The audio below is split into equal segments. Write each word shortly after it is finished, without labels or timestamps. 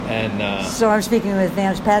And so I'm speaking with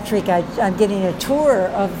Vance Patrick. I'm getting a tour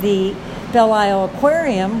of the Belle Isle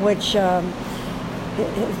Aquarium, which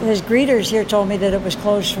his greeters here told me that it was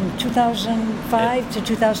closed from 2005 to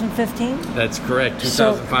 2015. That's correct.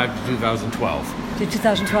 2005 to 2012. To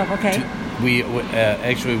 2012. Okay. We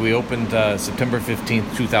opened September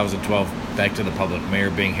 15th, 2012, back to the public. Mayor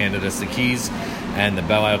Bing handed us the keys, and the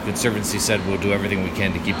Belle Isle Conservancy said we'll do everything we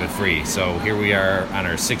can to keep it free. So here we are on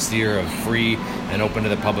our 6th year of free and open to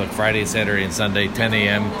the public Friday, Saturday, and Sunday, 10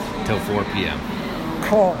 a.m. till 4 p.m.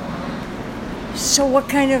 Cool. So what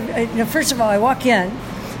kind of... first of all, I walk in,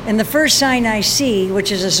 and the first sign I see,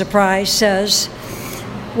 which is a surprise, says,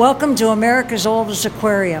 "Welcome to America's Oldest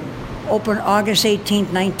Aquarium. Open August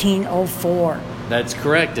 18th, 1904. That's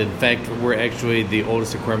correct. In fact, we're actually the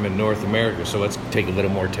oldest aquarium in North America, so let's take a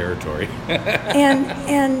little more territory.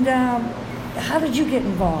 And how did you get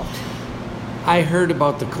involved? I heard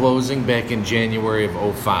about the closing back in January of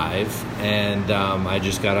 2005, and I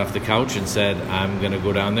just got off the couch and said, I'm going to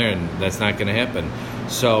go down there, and that's not going to happen.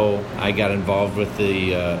 So I got involved with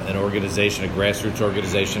an organization, a grassroots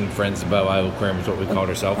organization, Friends of Belle Isle Aquarium is what we called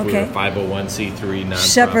ourselves. Okay. We were a 501c3 nonprofit.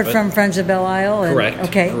 Separate from Friends of Belle Isle? Correct.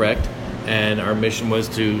 Okay. Correct. And our mission was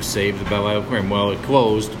to save the Belle Isle Aquarium. Well, it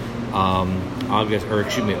closed it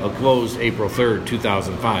closed April 3rd,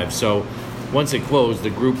 2005. So once it closed, the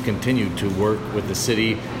group continued to work with the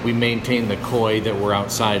city. We maintained the koi that were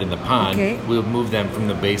outside in the pond. Okay. We would move them from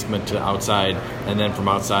the basement to outside, and then from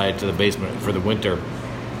outside to the basement for the winter.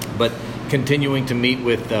 But continuing to meet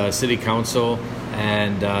with city council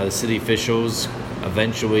and city officials,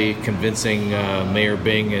 eventually convincing Mayor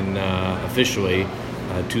Bing and officially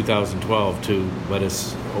 2012 to let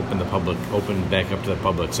us open back up to the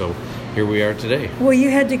public. So here we are today. Well,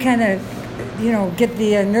 you had to kind of, get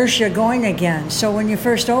the inertia going again. So when you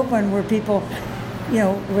first opened, were people,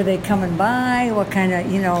 were they coming by? What kind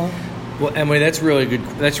of, Well, Emily, that's really good.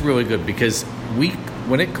 That's really good because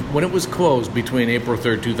when it was closed between April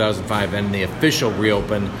 3rd, 2005 and the official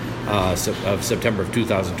reopen of September of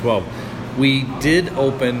 2012, we did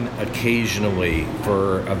open occasionally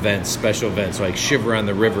for events, special events like Shiver on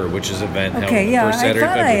the River, which is an event held the first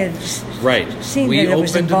Saturday of February. Right. Seen we that it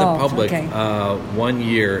was opened to the involved. public Okay. 1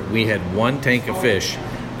 year. We had one tank of fish,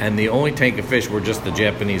 and the only tank of fish were just the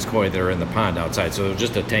Japanese koi that are in the pond outside. So it was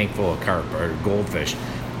just a tank full of carp or goldfish,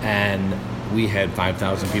 and we had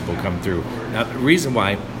 5,000 people come through. Now, the reason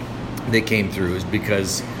why they came through is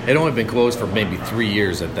because it had only been closed for maybe 3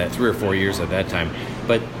 or 4 years at that time,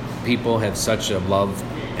 but people have such a love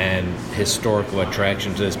and historical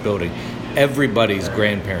attraction to this building. Everybody's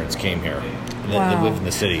grandparents came here that live in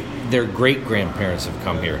the city. Their great-grandparents have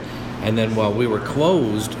come here. And then while we were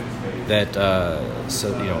closed that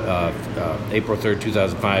April 3rd,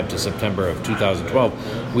 2005 to September of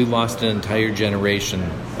 2012, we lost an entire generation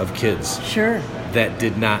of kids. Sure. That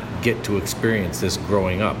did not get to experience this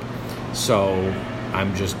growing up. So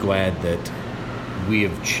I'm just glad that we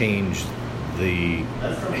have changed the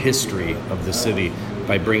history of the city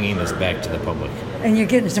by bringing this back to the public. And you're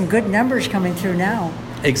getting some good numbers coming through now.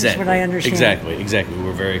 Exactly. That's what I understand. Exactly.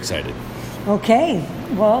 We're very excited. Okay.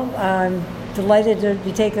 Well, I'm delighted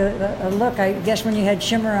to take a look. I guess when you had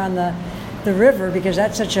Shimmer on the river, because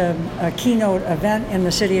that's such a keynote event in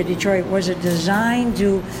the city of Detroit, was it designed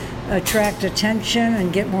to attract attention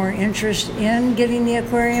and get more interest in getting the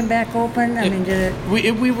aquarium back open? I mean, did it?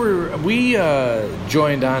 We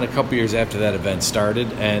joined on a couple years after that event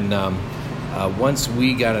started, and once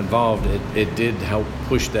we got involved, it did help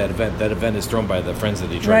push that event. That event is thrown by the Friends of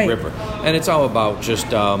the Detroit River, and it's all about just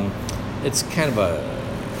it's kind of a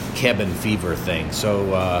cabin fever thing.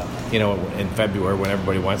 So in February, when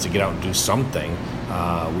everybody wants to get out and do something,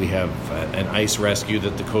 we have an ice rescue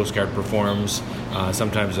that the Coast Guard performs.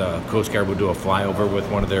 Sometimes Coast Guard would do a flyover with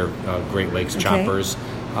one of their Great Lakes choppers.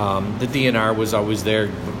 The DNR was always there,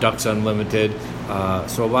 Ducks Unlimited.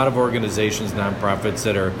 So a lot of organizations, nonprofits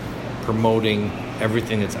that are promoting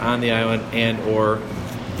everything that's on the island and or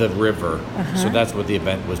the river. So that's what the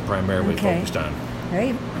event was primarily focused on.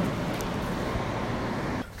 Right.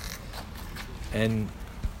 And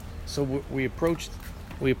so we approached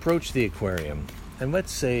the aquarium, and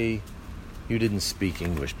let's say you didn't speak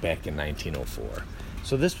English back in 1904.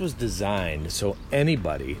 So this was designed so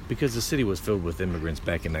anybody, because the city was filled with immigrants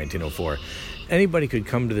back in 1904, anybody could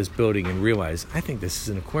come to this building and realize, I think this is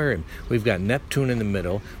an aquarium. We've got Neptune in the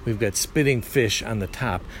middle, we've got spitting fish on the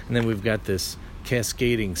top, and then we've got this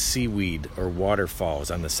cascading seaweed or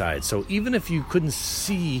waterfalls on the side. So even if you couldn't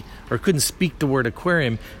see or couldn't speak the word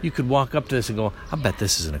aquarium, you could walk up to this and go, I bet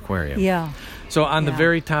this is an aquarium. Yeah. So on the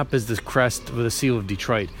very top is this crest with a seal of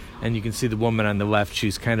Detroit. And you can see the woman on the left.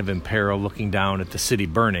 She's kind of in peril, looking down at the city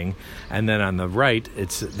burning. And then on the right,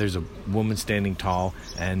 there's a woman standing tall.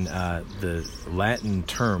 And the Latin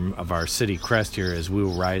term of our city crest here is, we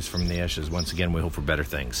will rise from the ashes. Once again, we hope for better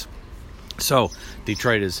things. So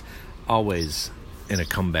Detroit is always in a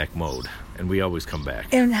comeback mode, and we always come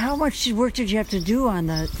back. And how much work did you have to do on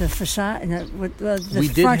the facade and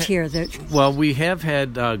the front here? Well, we have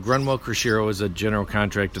had Grunwell Crescero as a general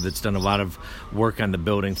contractor that's done a lot of work on the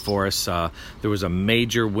building for us. There was a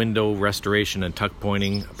major window restoration and tuck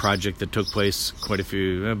pointing project that took place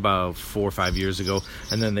about 4 or 5 years ago.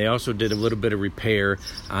 And then they also did a little bit of repair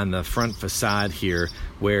on the front facade here,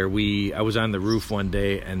 where I was on the roof one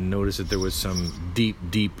day and noticed that there was some deep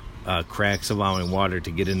cracks allowing water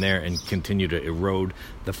to get in there and continue to erode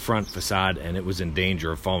the front facade, and it was in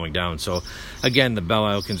danger of falling down. So again, the Belle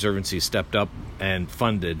Isle Conservancy stepped up and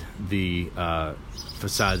funded the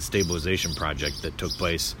facade stabilization project that took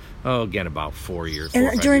place about 4 years.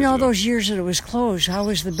 And during all those years that it was closed, how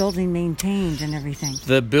was the building maintained and everything?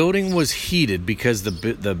 The building was heated because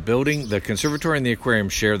the building, the conservatory and the aquarium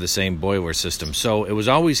share the same boiler system, so it was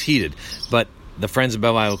always heated. But the Friends of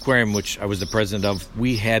Belle Isle Aquarium, which I was the president of,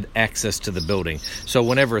 we had access to the building. So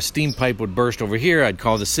whenever a steam pipe would burst over here, I'd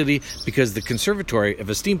call the city, because the conservatory, if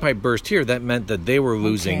a steam pipe burst here, that meant that they were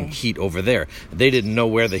losing heat over there. They didn't know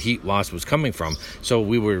where the heat loss was coming from. So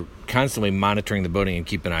we were constantly monitoring the building and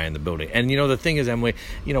keep an eye on the building. And, the thing is, Emily,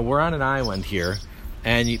 we're on an island here.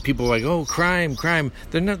 And people are like, oh, crime.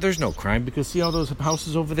 There's no crime, because see all those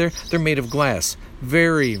houses over there? They're made of glass.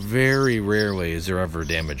 Very, very rarely is there ever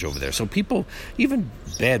damage over there. So people, even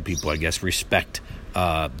bad people, I guess, respect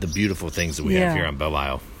the beautiful things that we have here on Belle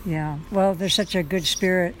Isle. Yeah. Well, there's such a good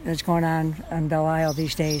spirit that's going on Belle Isle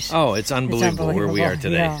these days. Oh, it's unbelievable where we are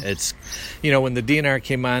today. Yeah. It's, when the DNR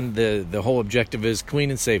came on, the whole objective is clean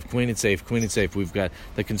and safe, clean and safe, clean and safe. We've got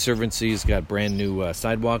the Conservancy's got brand new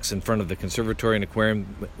sidewalks in front of the conservatory and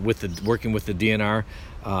aquarium working with the DNR.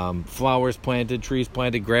 Flowers planted, trees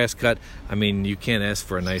planted, grass cut. I mean, you can't ask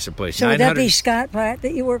for a nicer place. So would that be Scott Pratt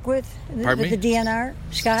that you work with? Pardon me? The DNR?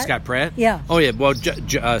 Scott Pratt? Yeah. Oh, yeah. Well,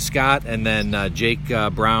 Scott, and then Jake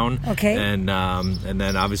Brown. Okay. And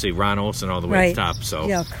then obviously Ron Olson all the way to the top. So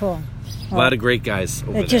yeah, cool. A lot of great guys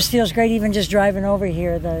over there. It just feels great even just driving over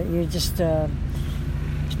here.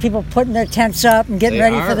 People putting their tents up and getting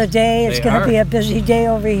ready for the day. It's going to be a busy day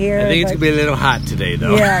over here. I think it's going to be a little hot today,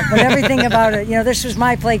 though. Yeah, but everything about it. This was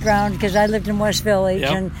my playground because I lived in West Village,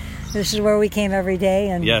 and this is where we came every day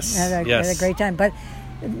and had a great time. But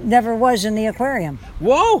never was in the aquarium.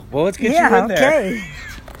 Whoa! Well, let's get you in there. Okay.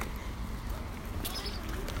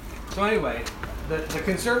 So anyway, the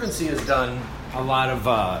Conservancy has done a lot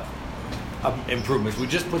of improvements. We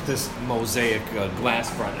just put this mosaic glass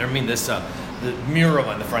front. The mural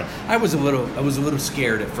on the front. I was a little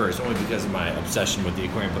scared at first, only because of my obsession with the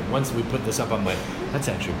aquarium. But once we put this up, I'm like, that's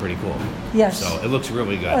actually pretty cool. Yes. So it looks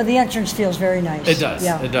really good. Oh, the entrance feels very nice. It does.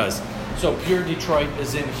 Yeah. It does. So Pure Detroit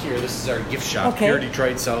is in here. This is our gift shop. Okay. Pure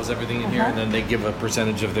Detroit sells everything in here, and then they give a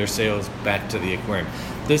percentage of their sales back to the aquarium.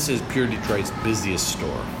 This is Pure Detroit's busiest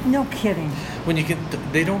store. No kidding.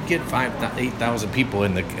 They don't get 8,000 people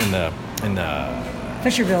in the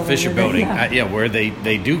Fisher Building. Fisher Building. Where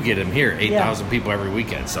they do get them here, 8,000 people every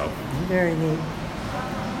weekend. So very neat.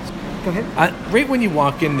 Go ahead. Right when you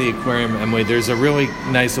walk in the aquarium, Emily, there's a really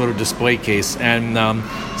nice little display case, and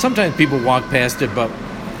sometimes people walk past it, but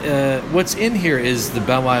what's in here is the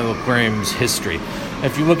Belle Isle Aquarium's history.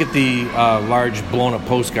 If you look at the large blown-up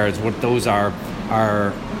postcards, what those are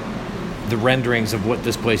the renderings of what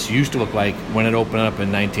this place used to look like when it opened up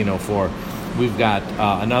in 1904. We've got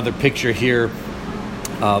another picture here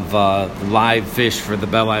of live fish for the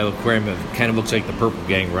Belle Isle Aquarium. It kind of looks like the Purple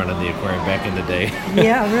Gang running the aquarium back in the day.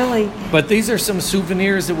 Yeah, really. But these are some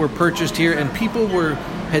souvenirs that were purchased here, and people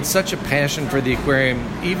had such a passion for the aquarium,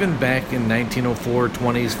 even back in 1904,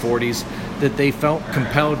 20s, 40s, that they felt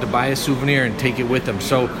compelled to buy a souvenir and take it with them.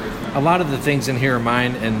 So a lot of the things in here are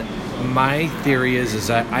mine, and my theory is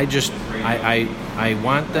that I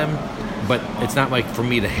want them, but it's not like for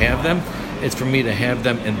me to have them. It's for me to have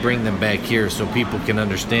them and bring them back here so people can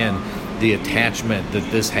understand the attachment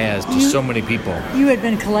that this has to so many people. You had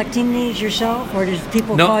been collecting these yourself, or did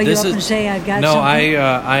people call you up and say, I've got something? No,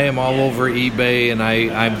 I am all over eBay, and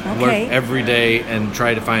I work every day and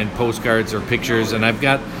try to find postcards or pictures, and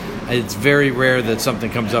it's very rare that something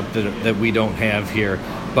comes up that we don't have here.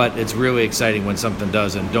 but it's really exciting when something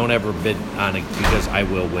does, and don't ever bid on it because I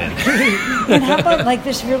will win. And how about like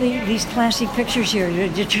these classic pictures here?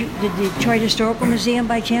 Did the Detroit Historical Museum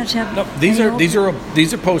by chance have? No, these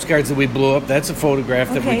are postcards that we blew up. That's a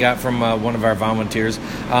photograph that we got from one of our volunteers.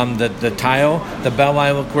 The tile, the Belle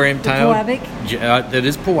Isle Aquarium tile. Pewabic? It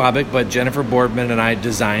is Pewabic, but Jennifer Boardman and I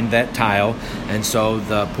designed that tile, and so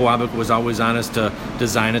the Pewabic was always on us to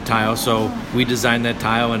design a tile, so we designed that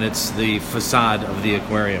tile, and it's the facade of the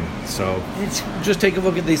aquarium. So just take a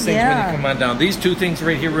look at these things when you come on down. These two things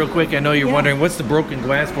right here real quick, I know you're wondering what's the broken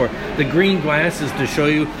glass for. The green glass is to show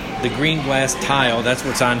you the green glass tile. That's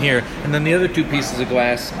what's on here. And then the other two pieces of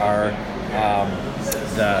glass are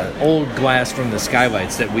the old glass from the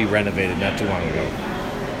skylights that we renovated not too long ago.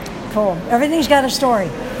 Cool. Everything's got a story.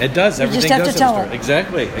 It does. You Everything just have does to tell have a story. it.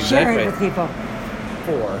 Exactly. Share it with people.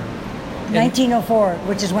 1904,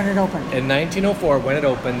 which is when it opened. In 1904, when it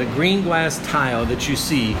opened, the green glass tile that you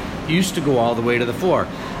see used to go all the way to the floor.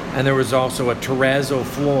 And there was also a terrazzo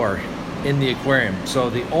floor in the aquarium. So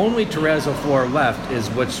the only terrazzo floor left is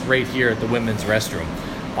what's right here at the women's restroom.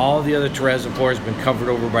 All the other terrazzo floor has been covered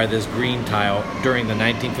over by this green tile during the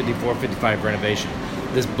 1954-55 renovation.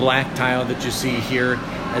 This black tile that you see here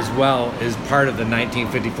as well is part of the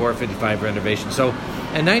 1954-55 renovation. So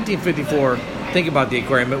in 1954, think about the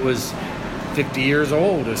aquarium. It was 50 years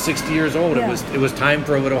old or 60 years old. Yeah. It was time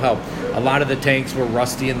for a little help. A lot of the tanks were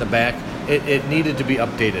rusty in the back. It needed to be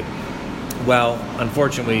updated. Well,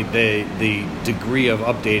 unfortunately, the degree of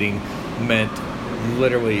updating meant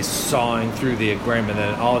literally sawing through the aquarium, and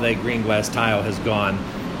then all that green glass tile has gone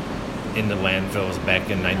into landfills back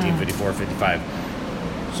in 1954-55.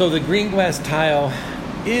 So the green glass tile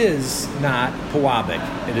is not Pewabic.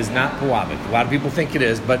 It is not Pewabic. A lot of people think it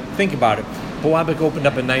is, but think about it. Pewabic opened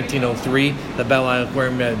up in 1903. The Belle Isle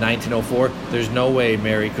Aquarium in 1904. There's no way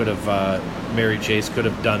Mary Chase could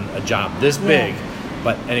have done a job this big.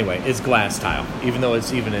 But anyway, it's glass tile. Even though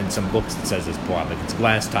it's even in some books it says it's Pewabic, it's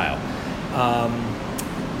glass tile.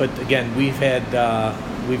 But again, we've had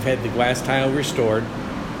the glass tile restored.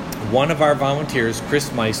 One of our volunteers,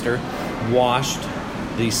 Chris Meister, washed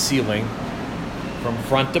the ceiling from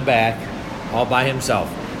front to back all by himself.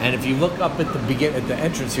 And if you look up at the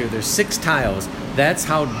entrance here, there's 6 tiles. That's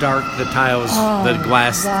how dark the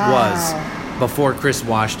glass was before Chris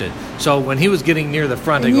washed it. So when he was getting near the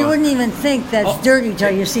front, you wouldn't even think that's dirty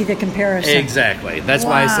till you see the comparison. Exactly. That's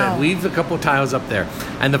why I said leave a couple tiles up there.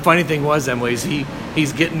 And the funny thing was, Emily, is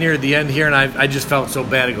he's getting near the end here, and I just felt so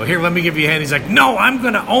bad. I go, here, let me give you a hand. He's like, no, I'm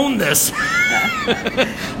going to own this.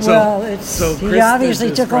 He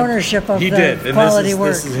obviously took ownership of the quality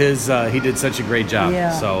work. This is his. He did such a great job.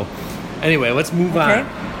 Yeah. So, anyway, let's move on.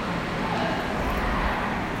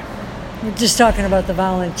 We're just talking about the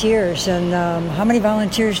volunteers, and how many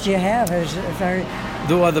volunteers do you have?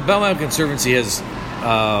 The Belle Isle Conservancy has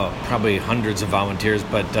probably hundreds of volunteers,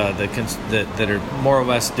 but that are more or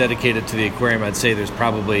less dedicated to the aquarium, I'd say there's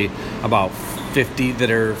probably about 50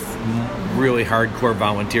 that are really hardcore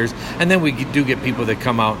volunteers. And then we do get people that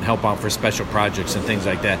come out and help out for special projects and things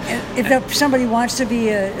like that. If somebody wants to be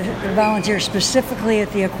a volunteer specifically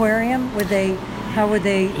at the aquarium, how would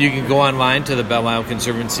they? You can go online to the Belle Isle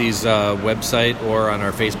Conservancy's website or on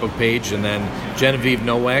our Facebook page, and then Genevieve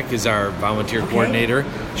Nowak is our volunteer coordinator.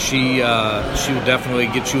 She would definitely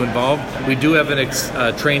get you involved. We do have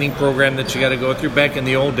a training program that you got to go through. Back in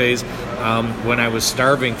the old days, when I was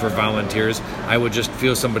starving for volunteers, I would just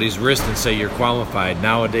feel somebody's wrist and say, you're qualified.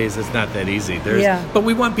 Nowadays, it's not that easy. But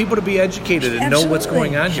we want people to be educated and know what's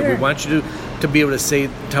going on here. We want you to be able to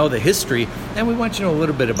tell the history, and we want you to know a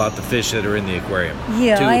little bit about the fish that are in the aquarium.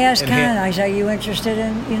 Yeah, I asked Ken, are you interested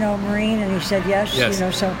in marine? And he said yes.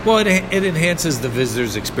 Well, it enhances the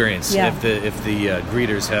visitor's experience if the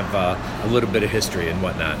greeters have a little bit of history and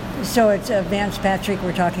whatnot. So it's Vance Patrick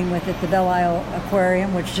we're talking with at the Belle Isle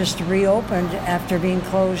Aquarium, which just reopened after being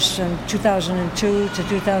closed in 2002 to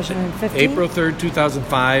 2015. April 3rd,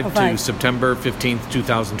 2005 to September 15th,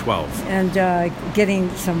 2012. And getting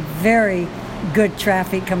some very good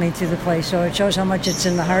traffic coming through the place, so it shows how much it's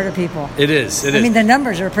in the heart of people. It is. I mean, the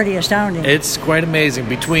numbers are pretty astounding. It's quite amazing.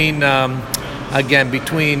 Between 2,000,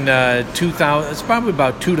 it's probably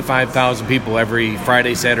about 2,000 to 5,000 people every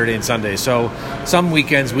Friday, Saturday, and Sunday. So some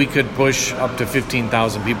weekends we could push up to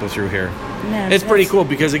 15,000 people through here. Yeah, it's pretty cool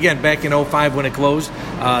because, again, back in 2005 when it closed,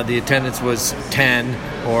 the attendance was 10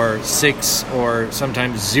 or 6 or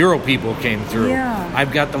sometimes 0 people came through. Yeah.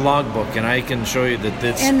 I've got the logbook, and I can show you that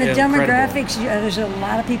it's And the incredible. demographics, there's a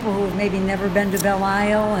lot of people who have maybe never been to Belle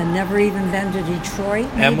Isle and never even been to Detroit.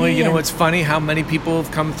 Maybe, Emily, you know what's funny? How many people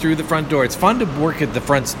have come through the front door. It's fun to work at the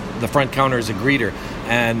front counter as a greeter.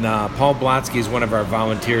 And Paul Blotsky is one of our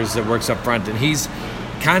volunteers that works up front, and he's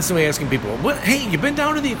constantly asking people, "What? Hey, you been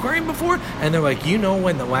down to the aquarium before?" And they're like,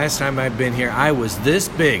 when the last time I've been here, I was this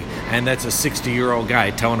big. And that's a 60-year-old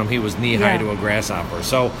guy telling him he was knee-high to a grasshopper.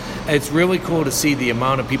 So it's really cool to see the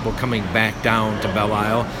amount of people coming back down to Belle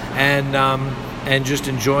Isle and just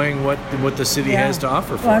enjoying what the city has to offer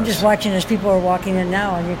for us. Well, I'm just watching as people are walking in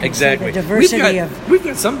now, and you can see the diversity We've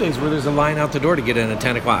got some days where there's a line out the door to get in at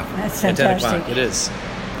 10 o'clock. That's fantastic. At 10 o'clock, it is.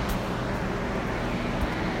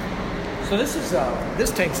 So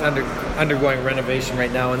this tank's undergoing renovation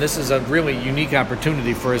right now, and this is a really unique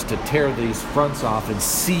opportunity for us to tear these fronts off and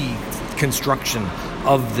see construction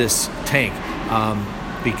of this tank,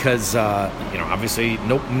 because obviously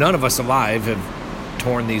none of us alive have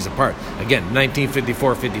torn these apart. Again,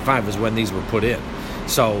 1954-55 is when these were put in.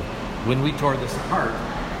 So when we tore this apart,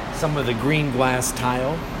 some of the green glass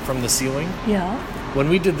tile from the ceiling. Yeah. When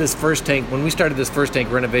we started this first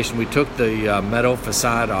tank renovation, we took the metal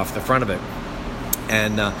facade off the front of it,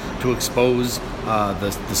 and to expose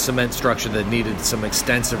the cement structure that needed some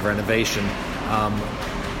extensive renovation.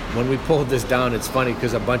 When we pulled this down, it's funny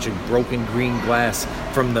because a bunch of broken green glass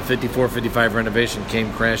from the 54-55 renovation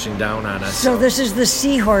came crashing down on us. So this is the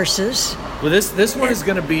Seahorses. Well, this one is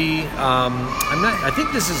going to be. I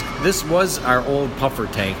think this was our old puffer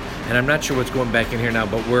tank, and I'm not sure what's going back in here now.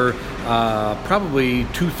 But we're probably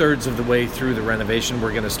 2/3 of the way through the renovation.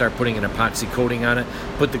 We're going to start putting an epoxy coating on it,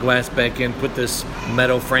 put the glass back in, put this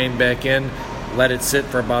metal frame back in, let it sit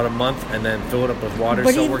for about a month, and then fill it up with water.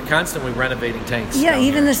 So we're constantly renovating tanks. Yeah,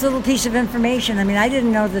 even this little piece of information. I mean, I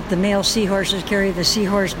didn't know that the male seahorses carry the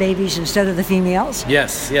seahorse babies instead of the females.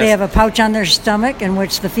 Yes. They have a pouch on their stomach in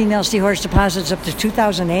which the female seahorse deposits up to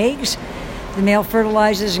 2,000 eggs. The male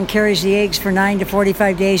fertilizes and carries the eggs for 9 to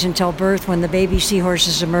 45 days until birth, when the baby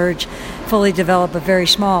seahorses emerge, fully developed but very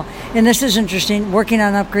small. And this is interesting, working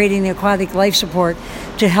on upgrading the aquatic life support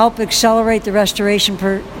to help accelerate the restoration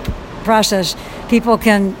process. People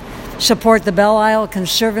can support the Belle Isle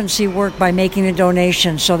Conservancy work by making a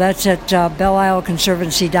donation. So that's at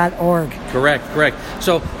belleisleconservancy.org. Correct.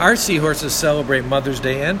 So our seahorses celebrate Mother's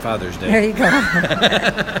Day and Father's Day. There you go.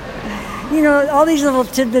 All these little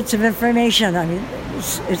tidbits of information. I mean,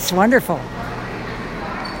 it's wonderful.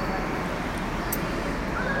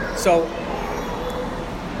 So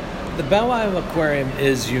the Belle Isle Aquarium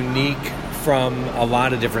is unique from a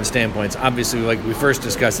lot of different standpoints. Obviously, like we first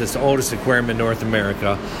discussed, it's the oldest aquarium in North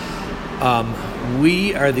America.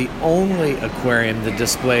 We are the only aquarium that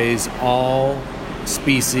displays all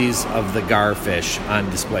species of the garfish on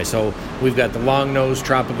display. So we've got the long-nosed,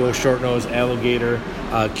 tropical, short-nosed, alligator.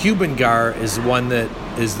 Cuban gar is one that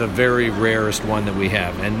is the very rarest one that we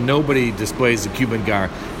have, and nobody displays the Cuban gar.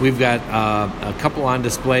 We've got a couple on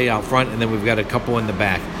display out front, and then we've got a couple in the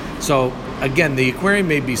back. So again, the aquarium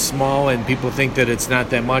may be small and people think that it's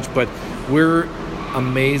not that much, but we're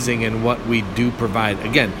amazing in what we do provide.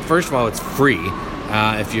 Again, first of all, it's free.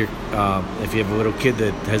 If you have a little kid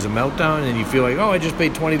that has a meltdown and you feel like, I just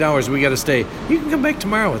paid $20, we got to stay, you can come back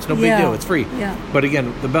tomorrow. It's no big deal. It's free. Yeah. But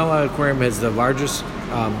again, the Belle Isle Aquarium has the largest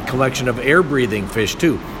collection of air-breathing fish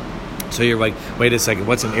too. So you're like, wait a second,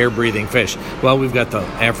 what's an air-breathing fish? Well, we've got the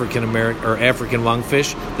African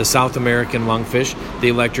lungfish, the South American lungfish, the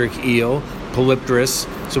electric eel, Polypterus.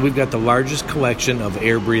 So we've got the largest collection of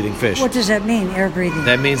air-breathing fish. What does that mean, air-breathing?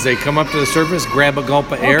 That means they come up to the surface, grab a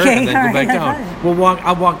gulp of air, and then go back down.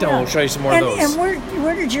 I'll walk down. We'll show you some more of those. And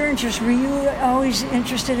where did your interest? Were you always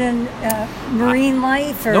interested in marine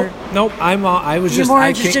life? Or Nope. I was just more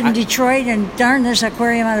interested in Detroit, and darn, this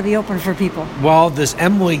aquarium ought to be open for people. Well, this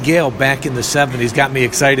Emily Gale back in the 70s got me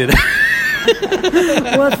excited.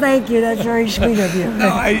 Well, thank you. That's very sweet of you. No,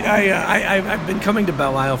 I've been coming to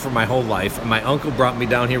Belle Isle for my whole life. My uncle brought me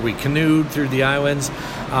down here. We canoed through the islands,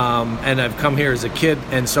 and I've come here as a kid.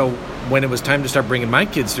 And so when it was time to start bringing my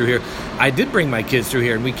kids through here, I did bring my kids through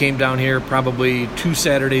here, and we came down here probably 2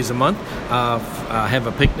 Saturdays a month, have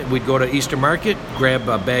a picnic. We'd go to Easter Market, grab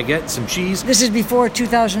a baguette, some cheese. This is before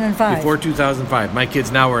 2005. Before 2005. My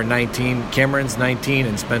kids now are 19. Cameron's 19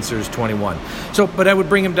 and Spencer's 21. So, but I would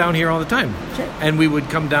bring them down here all the time. Sure. And we would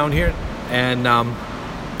come down here and a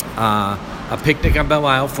picnic on Belle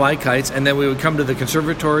Isle, fly kites, and then we would come to the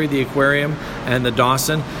conservatory, the aquarium, and the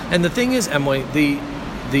Dawson. And the thing is, Emily, the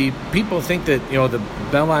the people think that the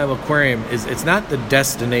Belle Isle Aquarium it's not the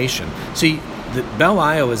destination. See, the Belle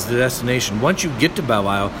Isle is the destination. Once you get to Belle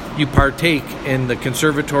Isle, you partake in the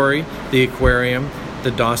conservatory, the aquarium,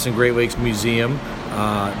 the Dawson Great Lakes Museum,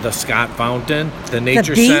 the Scott Fountain, the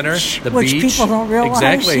Nature Center, the which beach. People don't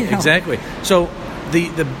realize. Exactly. So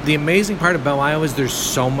the amazing part of Belle Isle is there's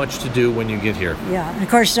so much to do when you get here. Yeah, and of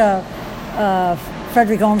course,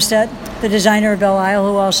 Frederick Olmsted, the designer of Belle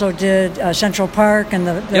Isle, who also did Central Park and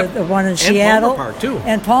the one in Seattle. And Palmer Park, too.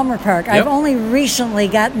 And Palmer Park. Yep. I've only recently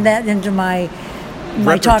gotten that into my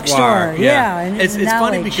talk store. And it's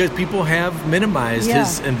funny because people have minimized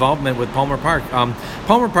his involvement with Palmer Park.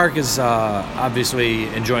 Palmer Park is obviously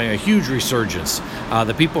enjoying a huge resurgence.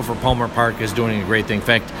 The people for Palmer Park is doing a great thing. In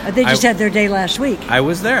fact, they just had their day last week. I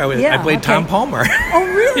was there. I played Tom Palmer. Oh,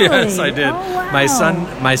 really? Yes, I did. Oh, wow.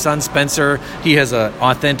 My son Spencer, he has an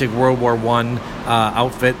authentic World War I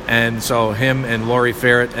outfit, and so him and Lori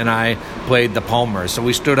Ferret and I played the Palmers. So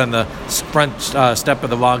we stood on the front step of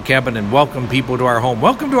the log cabin and welcomed people to our home.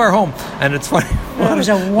 Welcome to our home. And it's funny. It was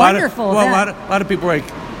a wonderful event. A lot of people were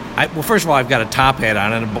like, first of all, I've got a top hat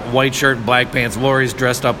on and a white shirt and black pants. Lori's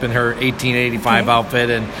dressed up in her 1885 outfit,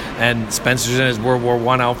 and Spencer's in his World War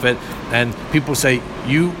I outfit. And people say,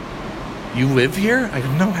 You live here? I go,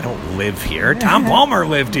 no, I don't live here. Tom Palmer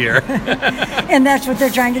lived here. And that's what they're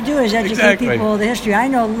trying to do, is educate people of the history. I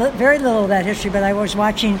know very little of that history, but I was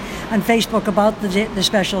watching on Facebook about the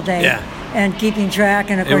special day and keeping track.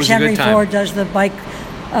 And, of course, Henry Ford does the bike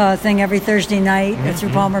thing every Thursday night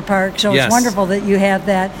through Palmer Park. So it's wonderful that you have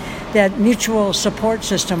that mutual support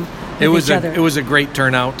system with each other. It was a great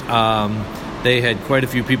turnout. They had quite a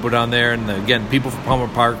few people down there, and again, people from Palmer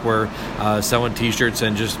Park were selling T-shirts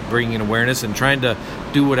and just bringing awareness and trying to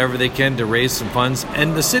do whatever they can to raise some funds.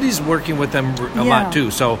 And the city's working with them a lot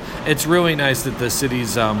too. So it's really nice that the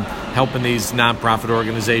city's helping these nonprofit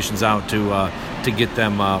organizations out to get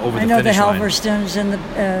them over the finish line. I know the Halverstons and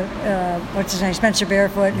the what's his name, Spencer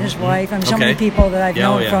Barefoot and his wife. So many people that I've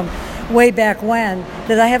known from way back when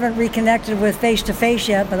that I haven't reconnected with face to face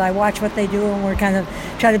yet, but I watch what they do, and we're kind of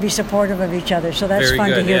try to be supportive of each other. So that's fun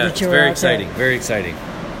to hear that you're very out exciting. there. Very exciting.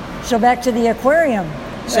 So back to the aquarium.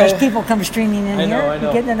 As people come streaming in here,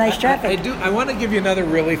 you're getting a nice traffic. I want to give you another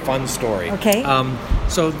really fun story. Okay.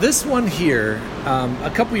 So this one here,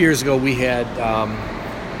 a couple years ago, we had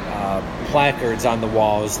placards on the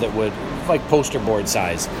walls that would, like poster board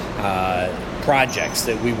size, projects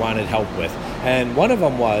that we wanted help with. And one of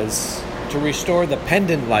them was to restore the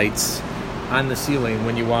pendant lights on the ceiling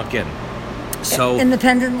when you walk in. And the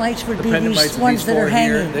pendant lights would be these ones that are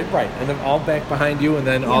hanging. Right, and then all back behind you, and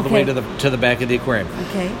then all the way to the back of the aquarium.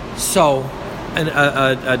 Okay. So,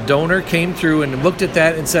 a donor came through and looked at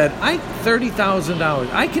that and said,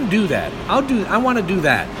 $30,000. I can do that. I want to do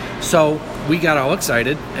that. So we got all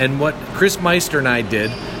excited, and what Chris Meister and I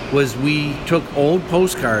did was we took old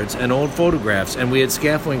postcards and old photographs, and we had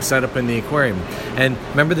scaffolding set up in the aquarium. And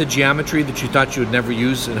remember the geometry that you thought you would never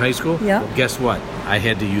use in high school? Yeah. Well, guess what? I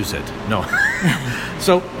had to use it. No.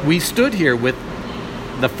 So we stood here with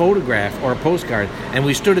the photograph or a postcard, and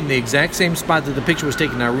we stood in the exact same spot that the picture was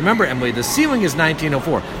taken. Now, remember, Emily, the ceiling is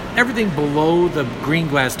 1904. Everything below the green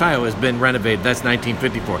glass tile has been renovated. That's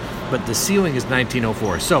 1954. But the ceiling is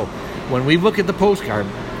 1904. So when we look at the postcard,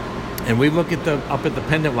 and we look at up at the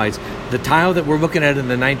pendant lights, the tile that we're looking at in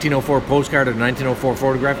the 1904 postcard or 1904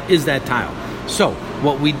 photograph is that tile. So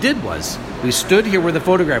what we did was we stood here where the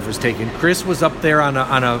photograph was taken. Chris was up there on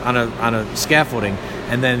a scaffolding,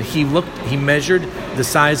 and then he measured the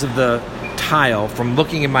size of the tile from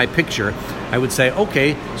looking in my picture. I would say,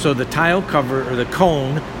 okay, so the tile cover, or the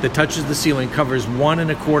cone that touches the ceiling, covers 1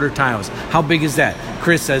 1/4 tiles. How big is that?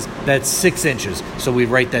 Chris says that's 6 inches. So we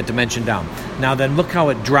write that dimension down. Now then, look how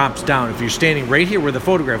it drops down. If you're standing right here where the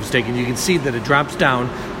photograph was taken, you can see that it drops down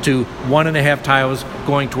to 1 1/2 tiles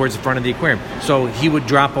going towards the front of the aquarium. So he would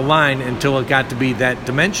drop a line until it got to be that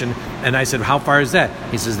dimension. And I said, how far is that?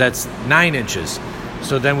 He says, that's 9 inches.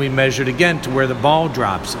 So then we measured again to where the ball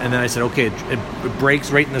drops. And then I said, okay, it breaks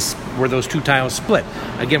right in where those two tiles split.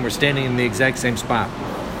 Again, we're standing in the exact same spot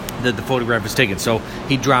that the photograph was taken. So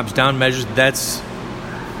he drops down, measures, that's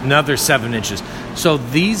another 7 inches. So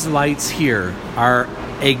these lights here are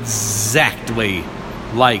exactly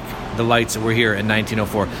like the lights that were here in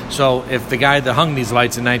 1904. So if the guy that hung these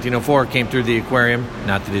lights in 1904 came through the aquarium,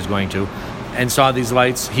 not that he's going to, and saw these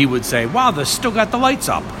lights, he would say, wow, they still got the lights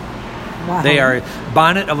up. Wow. They are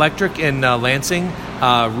Bonnet Electric in Lansing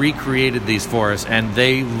recreated these for us, and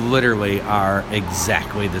they literally are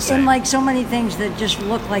exactly the same. And like so many things that just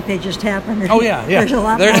look like they just happened. Oh, yeah. There's a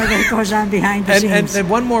lot more that goes on behind the scenes.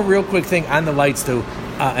 And one more real quick thing on the lights, too.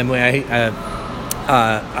 Emily,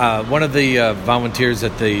 one of the volunteers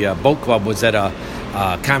at the boat club was at a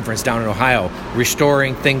conference down in Ohio.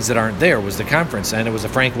 Restoring things that aren't there was the conference, and it was a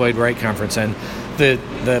Frank Lloyd Wright conference. And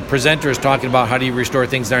the presenter is talking about how do you restore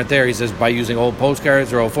things that aren't there. He says by using old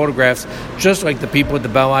postcards or old photographs, just like the people at the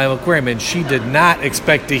Belle Isle Aquarium. And she did not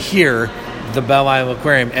expect to hear the Belle Isle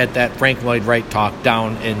Aquarium at that Frank Lloyd Wright talk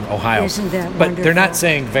down in Ohio. Isn't that But wonderful? they're not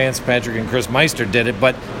saying Vance Patrick and Chris Meister did it,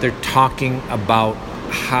 but they're talking about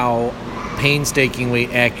how painstakingly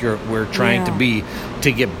accurate we're trying to be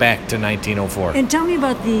to get back to 1904. And tell me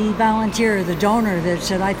about the volunteer, the donor that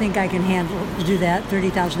said, I think I can do that,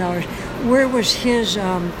 $30,000. Where was his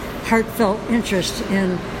heartfelt interest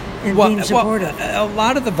in being supportive? A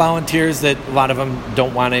lot of the volunteers, a lot of them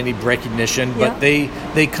don't want any recognition, but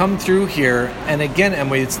they come through here, and again,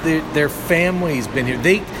 Emily, it's their family's been here.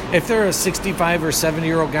 If they're a 65 or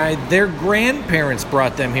 70-year-old guy, their grandparents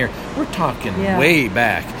brought them here. We're talking way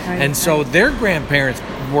back. And so their grandparents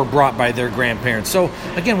were brought by their grandparents. So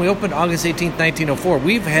again, we opened August 18th, 1904.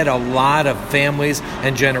 We've had a lot of families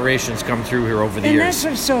and generations come through here over the years. And that's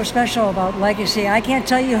what's so special about Legacy. I can't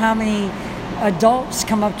tell you how many adults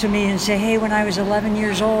come up to me and say, hey, when I was 11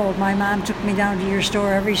 years old, my mom took me down to your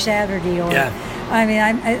store every Saturday. Or, I mean,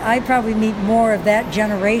 I probably meet more of that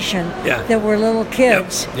generation that were little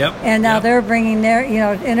kids. And now they're bringing their,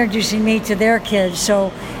 introducing me to their kids.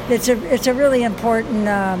 So it's a really important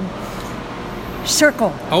circle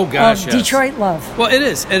of Detroit love. Well, it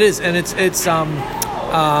is, and it's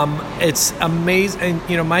amazing.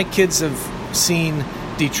 And, my kids have seen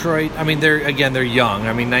Detroit. I mean, they're young.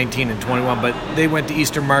 I mean, 19 and 21, but they went to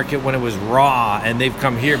Eastern Market when it was raw, and they've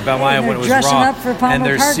come here Belle Isle when it was raw. Dressing up for Palmer and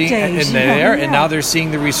they're Park seeing, days. And now they're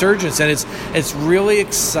seeing the resurgence, and it's really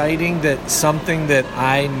exciting that something that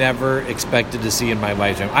I never expected to see in my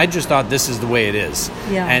lifetime. I just thought this is the way it is.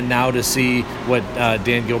 And now to see what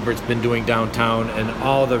Dan Gilbert's been doing downtown and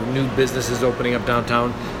all the new businesses opening up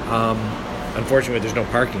downtown. Unfortunately, there's no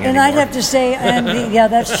parking anymore. And I'd have to say,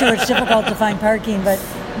 that's true. It's difficult to find parking, but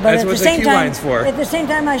that's at what the same time, line's for. At the same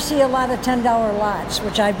time, I see a lot of $10 lots,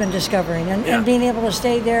 which I've been discovering, and being able to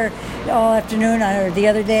stay there all afternoon. Or the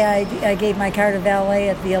other day, I gave my car to valet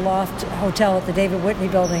at the Aloft Hotel at the David Whitney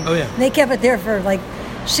Building. Oh yeah. And they kept it there for like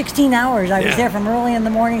 16 hours. I was there from early in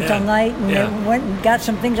the morning till night, and they went and got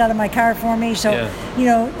some things out of my car for me. So,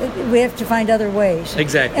 we have to find other ways.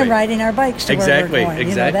 Exactly. And riding our bikes to where we're going.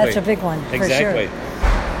 Exactly. That's a big one, for sure.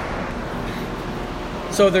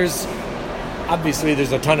 So there's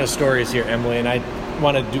a ton of stories here, Emily, and I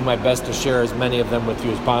want to do my best to share as many of them with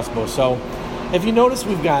you as possible. So if you notice,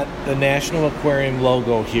 we've got the National Aquarium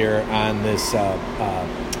logo here on this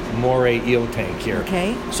Moray eel tank here.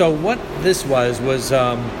 Okay. So what this was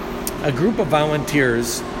a group of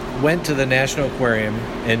volunteers went to the National Aquarium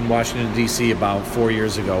in Washington, D.C. about 4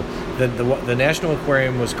 years ago. The National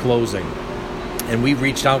Aquarium was closing, and we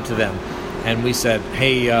reached out to them, and we said,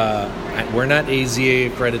 hey, we're not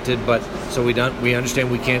AZA accredited, but so we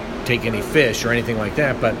understand we can't take any fish or anything like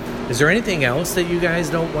that, but is there anything else that you guys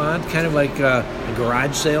don't want? Kind of like a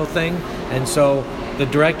garage sale thing? And so the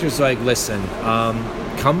director's like, listen,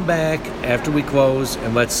 come back after we close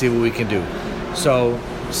and let's see what we can do. So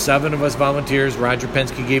 7 of us volunteers, Roger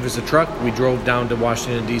Penske gave us a truck. We drove down to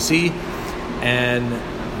Washington, D.C., and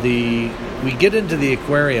we get into the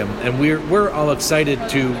aquarium, and we're all excited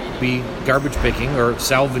to be garbage picking or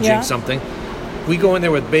salvaging something. We go in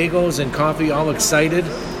there with bagels and coffee, all excited.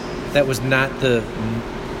 That was not the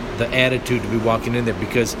attitude to be walking in there,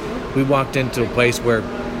 because we walked into a place where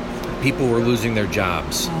people were losing their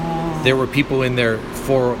jobs. There were people in there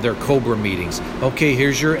for their COBRA meetings. Okay,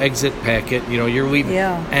 here's your exit packet. You're leaving.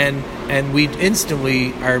 And we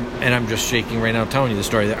instantly and I'm just shaking right now telling you the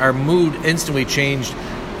story. Our mood instantly changed,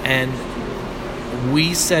 and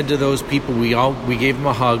we said to those people, we gave them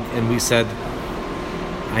a hug, and we said,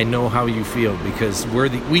 I know how you feel, because we're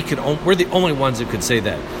the only ones that could say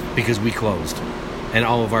that, because we closed, and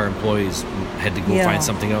all of our employees had to go find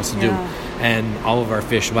something else to do, and all of our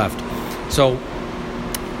fish left. So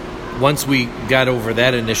once we got over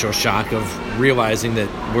that initial shock of realizing that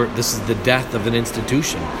this is the death of an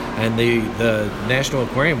institution, and the National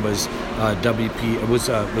Aquarium was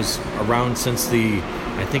was around since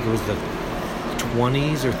I think it was the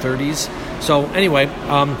 20s or 30s. So anyway,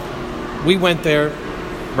 we went there.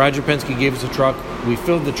 Roger Penske gave us a truck. We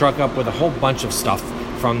filled the truck up with a whole bunch of stuff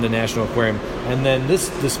from the National Aquarium. And then this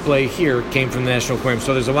display here came from the National Aquarium.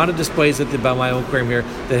 So there's a lot of displays at the Belle Isle Aquarium here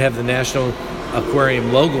that have the National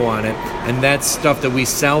Aquarium logo on it. And that's stuff that we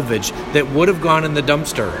salvaged that would have gone in the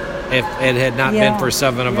dumpster if it had not been for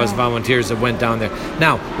 7 of us volunteers that went down there.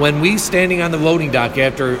 Now, when we standing on the loading dock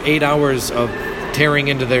after 8 hours of tearing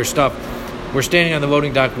into their stuff, we're standing on the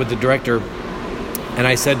loading dock with the director, and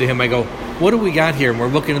I said to him, I go, what do we got here? And we're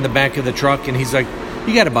looking in the back of the truck, and he's like,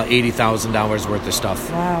 you got about $80,000 worth of stuff.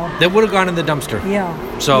 Wow. That would have gone in the dumpster.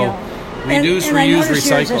 Yeah. So reduce, reuse,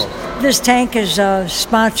 recycle. This tank is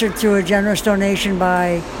sponsored through a generous donation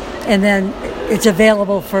and then it's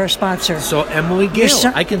available for a sponsor. So Emily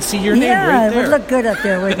Gale, I can see your name right there. Yeah, it would look good up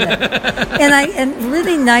there, wouldn't it? and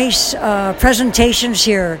really nice presentations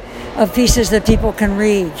here of pieces that people can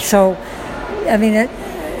read. So, I mean,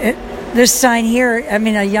 this sign here, I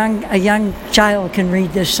mean, a young child can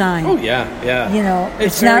read this sign. Oh, yeah. You know,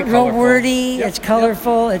 it's not real wordy, it's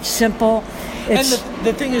colorful, it's simple. And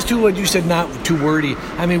the thing is, too, what you said, not too wordy.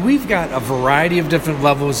 I mean, we've got a variety of different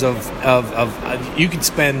levels of you could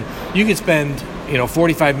spend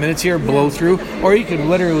 45 minutes here, blow through, or you can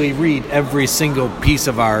literally read every single piece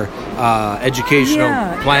of our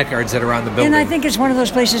educational placards that are on the building. And I think it's one of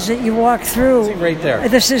those places that you walk through. See, right there.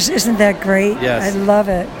 Isn't that great? Yes. I love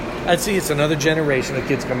it. I'd see it's another generation of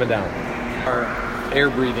kids coming down. Our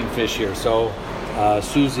air-breathing fish here. So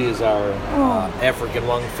Susie is our African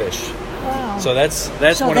lungfish. Wow. So that's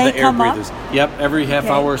one of the air breathers. Yep, every half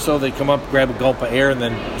hour or so they come up, grab a gulp of air, and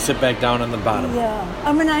then sit back down on the bottom. Yeah.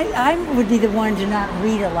 I mean, I would be the one to not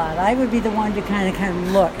read a lot. I would be the one to kind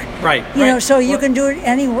of look. Right. You know, so you can do it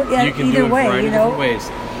either way. Different ways.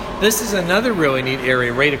 This is another really neat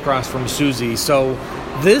area right across from Susie. So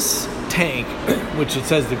this tank, which it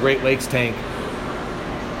says the Great Lakes tank,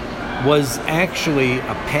 was actually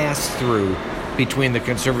a pass-through between the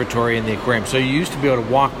conservatory and the aquarium. So you used to be able to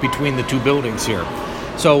walk between the two buildings here.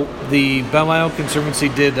 So the Belle Isle Conservancy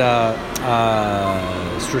did a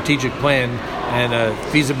strategic plan and a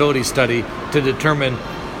feasibility study to determine,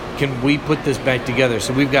 can we put this back together?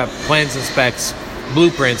 So we've got plans and specs,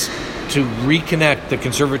 blueprints to reconnect the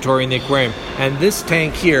conservatory and the aquarium. And this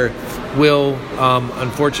tank here will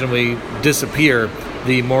unfortunately disappear,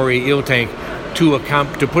 the Maury eel tank, to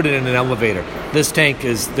put it in an elevator. This tank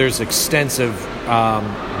there's extensive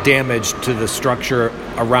damage to the structure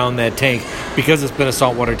around that tank because it's been a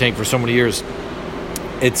saltwater tank for so many years.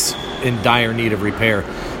 It's in dire need of repair.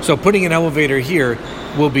 So putting an elevator here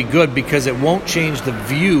will be good because it won't change the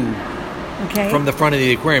view from the front of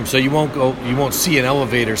the aquarium. So you won't see an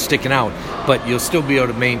elevator sticking out, but you'll still be able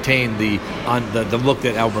to maintain the look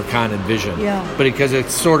that Albert Kahn envisioned. Yeah. But because it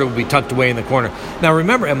sort of will be tucked away in the corner. Now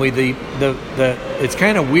remember, Emily, the it's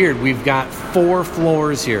kind of weird. We've got 4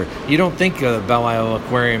 floors here. You don't think of the Belle Isle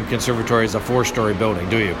Aquarium Conservatory as a 4-story building,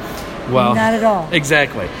 do you? Well, not at all.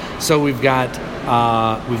 Exactly. So we've got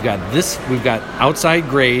outside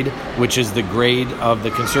grade, which is the grade of the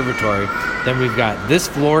conservatory. Then we've got this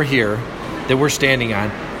floor here that we're standing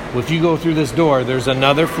on. If you go through this door, there's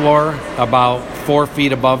another floor about 4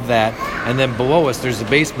 feet above that, and then below us there's the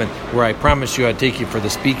basement where I promise you I'd take you for the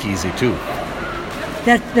speakeasy too.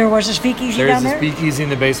 That there was a speakeasy down there? There's a speakeasy in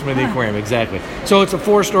the basement of the aquarium, exactly. So it's a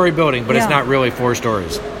 4-story building, but it's not really 4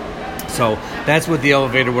 stories. So that's what the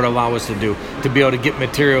elevator would allow us to do, to be able to get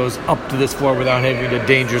materials up to this floor without having to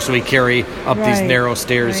dangerously carry up these narrow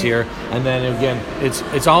stairs here. And then again,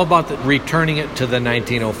 it's all about returning it to the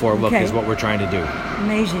 1904 look is what we're trying to do.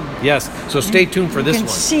 Amazing. Yes. So stay tuned for this one. You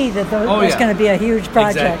can see that that's going to be a huge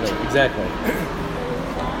project. Exactly.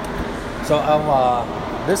 So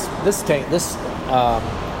this tank,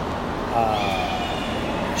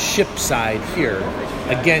 ship side here,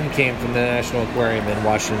 again came from the National Aquarium in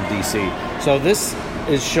Washington, D.C. So this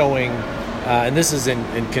is showing, and this is in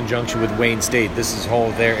conjunction with Wayne State. This is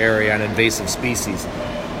their area on invasive species.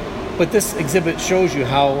 But this exhibit shows you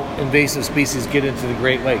how invasive species get into the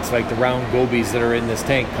Great Lakes, like the round gobies that are in this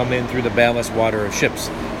tank come in through the ballast water of ships.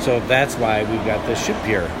 So that's why we've got this ship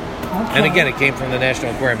here. Okay. And again, it came from the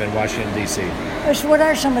National Aquarium in Washington, D.C. So what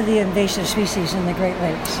are some of the invasive species in the Great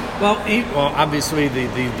Lakes? Well, obviously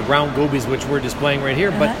the round gobies, which we're displaying right here,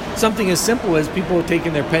 but something as simple as people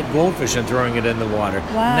taking their pet goldfish and throwing it in the water.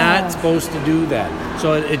 Wow. Not supposed to do that.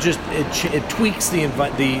 So it tweaks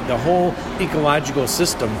the whole ecological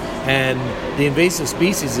system, and the invasive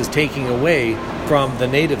species is taking away from the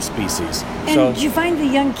native species. And do you find the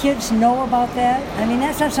young kids know about that? I mean,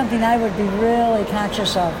 that's not something I would be really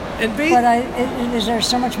conscious of. But is there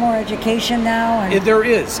so much more education now? There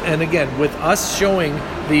is. And again, with us showing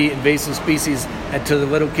the invasive species to the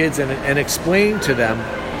little kids and explaining to them,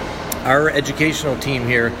 our educational team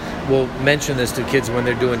here will mention this to kids when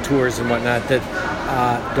they're doing tours and whatnot, that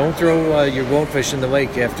don't throw your goldfish in the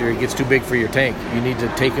lake after it gets too big for your tank. You need to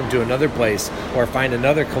take them to another place or find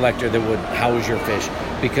another collector that would house your fish,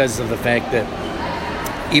 because of the fact that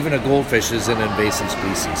even a goldfish is an invasive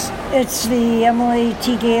species. It's the Emily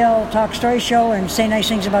T. Gale Talk Story Show and Say Nice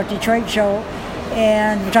Things About Detroit show.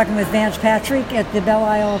 And we're talking with Vance Patrick at the Belle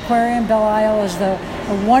Isle Aquarium. Belle Isle is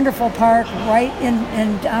a wonderful park right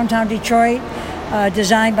in downtown Detroit,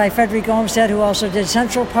 designed by Frederick Olmsted, who also did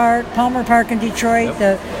Central Park, Palmer Park in Detroit,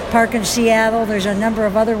 the park in Seattle. There's a number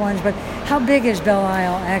of other ones, but how big is Belle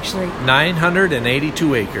Isle actually?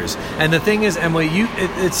 982 acres. And the thing is, Emily,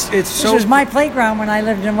 it's so... This was my playground when I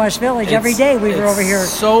lived in West Village. Every day we were over here.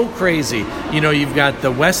 So crazy. You've got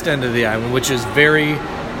the west end of the island, which is very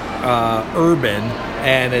urban,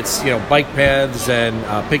 and it's bike paths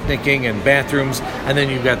and picnicking and bathrooms, and then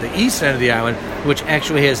you've got the east end of the island, which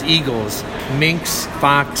actually has eagles, minks,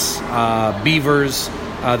 fox, beavers.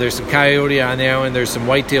 There's some coyote on the island. There's some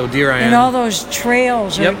white-tailed deer on the island. And all those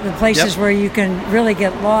trails are the places where you can really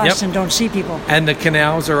get lost and don't see people. And the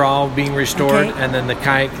canals are all being restored. Okay. And then the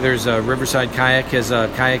kayak, there's a Riverside Kayak, has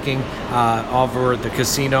kayaking over at the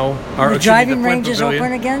casino. The driving range is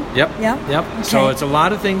open again? Yep. Okay. So it's a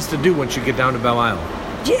lot of things to do once you get down to Belle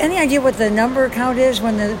Isle. Do you any idea what the number count is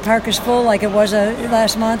when the park is full, like it was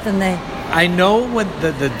last month? I know when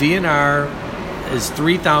the DNR is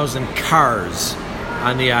 3,000 cars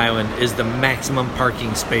on the island is the maximum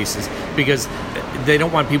parking spaces, because they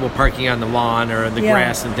don't want people parking on the lawn or the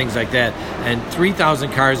grass and things like that. And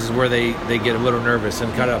 3,000 cars is where they get a little nervous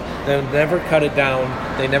and they'll never cut it down.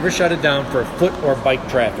 They never shut it down for foot or bike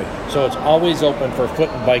traffic. So it's always open for foot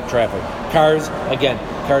and bike traffic. Cars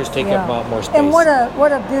take up more space. And what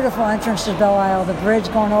a beautiful entrance to Belle Isle. The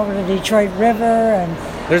bridge going over the Detroit River, and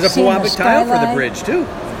there's a Pewabic tile for the bridge too.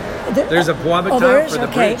 There's a Pewabic tile for the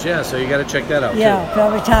bridge, so you got to check that out, too.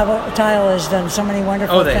 Pewabic tile has done so many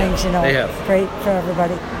wonderful things, They have. Great for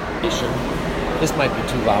everybody. This might be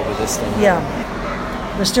too loud with this thing. Yeah.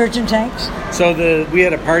 The sturgeon tanks? So we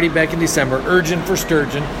had a party back in December, Urgent for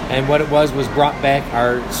Sturgeon, and what it was brought back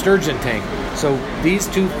our sturgeon tank. So these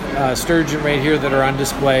two sturgeon right here that are on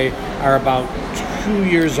display are about 2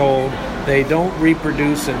 years old. They don't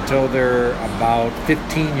reproduce until they're about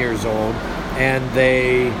 15 years old, and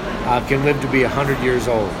they can live to be 100 years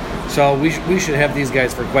old. So we should have these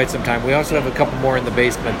guys for quite some time. We also have a couple more in the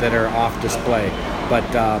basement that are off display. But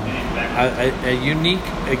a unique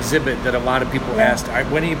exhibit that a lot of people asked,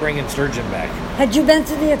 when are you bringing sturgeon back? Had you been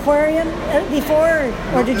to the aquarium before,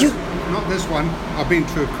 or did you? Not this one. I've been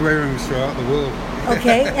to aquariums throughout the world.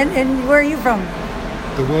 Okay, and where are you from?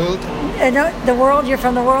 The world. The world? You're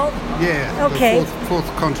from the world? Yeah. Okay. The fourth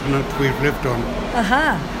continent we've lived on.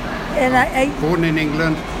 And born in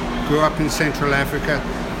England, grew up in Central Africa,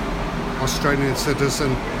 Australian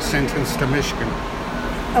citizen, sentenced to Michigan.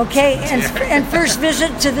 Okay, and first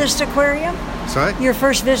visit to this aquarium? Sorry? Your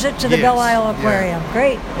first visit to the Belle Isle Aquarium. Yeah.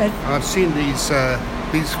 Great. I've seen these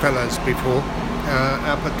fellas before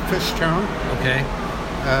up at the Fish Town. Okay.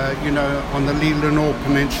 On the Lee Lenore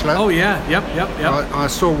Peninsula. Oh, yeah. Yep. I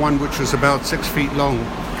saw one which was about 6 feet long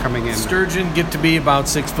coming in. Sturgeon get to be about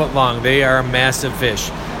 6 foot long. They are a massive fish.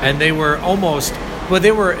 And they were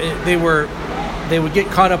they would get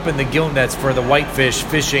caught up in the gill nets for the whitefish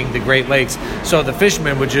fishing the Great Lakes. So the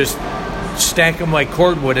fishermen would just stack them like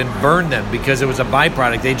cordwood and burn them because it was a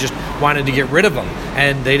byproduct. They just wanted to get rid of them.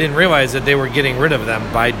 And they didn't realize that they were getting rid of them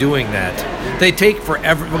by doing that. They take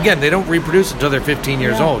forever. Again, they don't reproduce until they're 15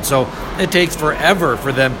 years old. So it takes forever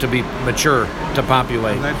for them to be mature, to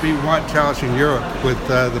populate. And they'd be whitetails in Europe with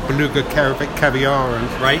the beluga caviar.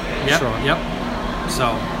 And right? Yep.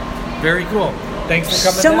 So, very cool. Thanks for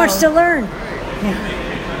coming So much to learn.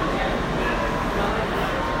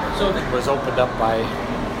 So it was opened up by...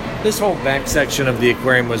 This whole back section of the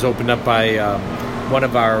aquarium was opened up by one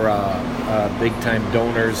of our big-time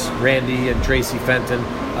donors, Randy and Tracy Fenton.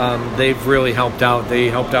 They've really helped out. They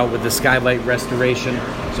helped out with the skylight restoration.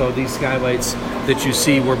 So these skylights that you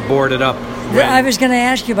see were boarded up. I was going to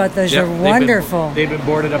ask you about those. They're wonderful. They've been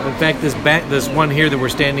boarded up. In fact, this one here that we're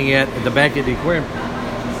standing at the back of the aquarium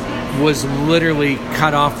was literally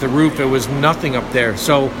cut off the roof. It was nothing up there.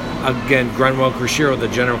 So again, Grunwald Crushiro, the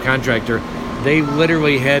general contractor, they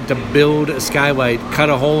literally had to build a skylight, cut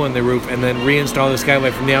a hole in the roof, and then reinstall the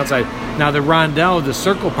skylight from the outside. Now the rondelle, the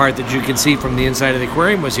circle part that you can see from the inside of the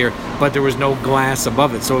aquarium was here, but there was no glass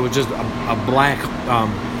above it. So it was just a black,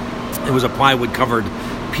 it was a plywood covered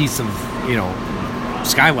piece of,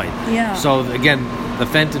 skylight. Yeah. So again, the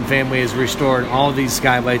Fenton family has restored all of these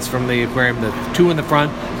skylights from the aquarium, the two in the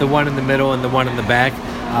front, the one in the middle, and the one in the back.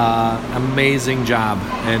 Amazing job,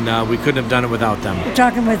 and we couldn't have done it without them. We're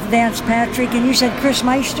talking with Vance Patrick, and you said Chris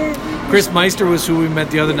Meister? Chris Meister was who we met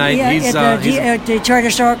the other night. Yeah, he's at the Detroit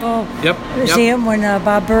Historical Museum when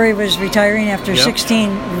Bob Burry was retiring after 16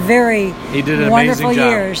 very he did an wonderful amazing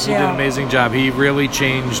job. years. He did an amazing job. He really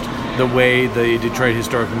changed the way the Detroit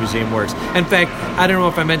Historical Museum works. In fact, I don't know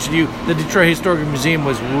if I mentioned to you, the Detroit Historical Museum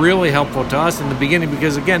was really helpful to us in the beginning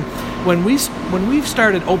because, again, when we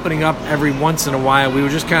started opening up every once in a while, we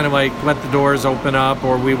would just kind of like let the doors open up,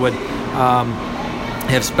 or we would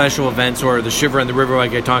have special events, or the Shiver on the River,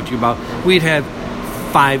 like I talked to you about. We'd have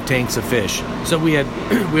 5 tanks of fish. So we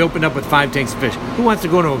opened up with 5 tanks of fish. Who wants to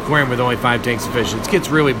go to an aquarium with only 5 tanks of fish? It gets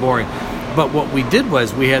really boring. But what we did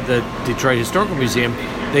was we had the Detroit Historical Museum.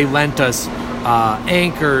 They lent us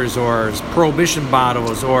anchors or Prohibition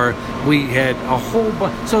bottles, or we had a whole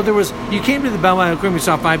bunch. So you came to the Belle Isle Aquarium, you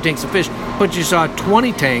saw 5 tanks of fish, but you saw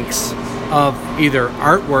 20 tanks of either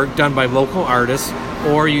artwork done by local artists,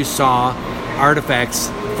 or you saw artifacts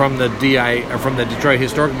from the Detroit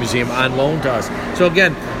Historical Museum on loan to us. So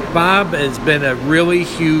again, Bob has been a really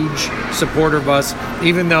huge supporter of us,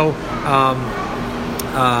 even though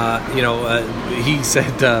he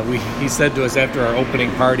said to us after our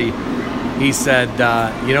opening party, he said,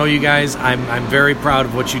 you guys, I'm very proud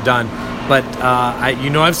of what you've done, but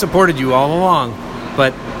I've supported you all along,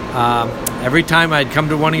 but every time I'd come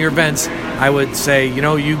to one of your events, I would say,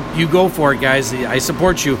 you go for it, guys. I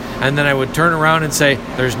support you. And then I would turn around and say,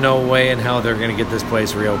 there's no way in hell they're going to get this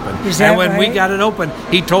place reopened. And when we got it open,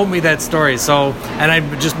 he told me that story. So, and I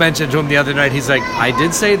just mentioned to him the other night, he's like, I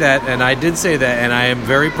did say that, and I did say that, and I am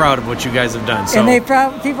very proud of what you guys have done. So,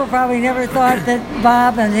 and people probably never thought that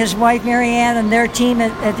Bob and his wife, Mary Ann, and their team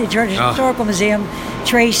at the Detroit Historical Museum,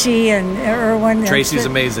 Tracy and Erwin. Tracy's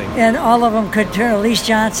amazing. And all of them could turn, Elise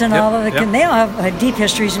Johnson, yep, all of it. Yep. They all have deep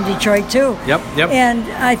histories in Detroit, too. Yep. And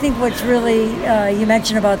I think what's really, you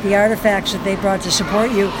mentioned about the artifacts that they brought to support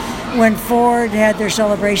you. When Ford had their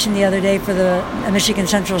celebration the other day for the Michigan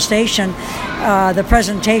Central Station, the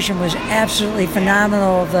presentation was absolutely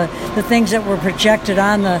phenomenal. The things that were projected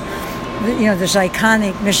on this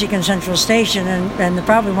iconic Michigan Central Station, and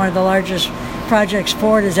probably one of the largest projects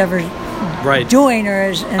Ford has ever doing or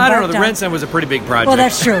is I don't know. The Rent Center was a pretty big project. Well,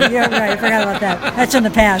 that's true. You're right. I forgot about that. That's in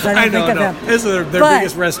the past. I don't think of that. This is their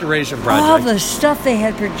biggest restoration project. All the stuff they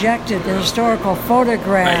had projected, the historical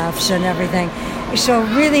photographs and everything. So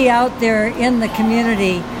really out there in the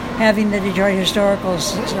community, having the Detroit Historical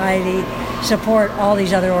Society support all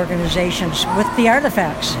these other organizations with the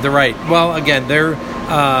artifacts. They're right. Well, again, they're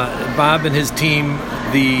Bob and his team.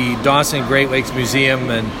 The Dawson Great Lakes Museum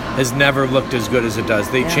has never looked as good as it does.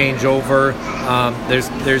 They change over. There's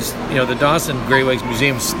the Dawson Great Lakes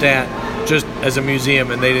Museum stat just as a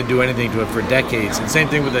museum, and they didn't do anything to it for decades. And same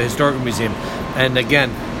thing with the Historical Museum. And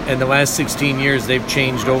again, in the last 16 years, they've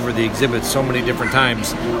changed over the exhibits so many different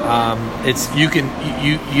times.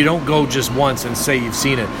 You don't go just once and say you've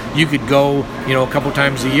seen it. You could go, a couple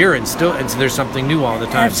times a year and there's something new all the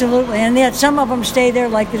time. Absolutely, and yet some of them stay there,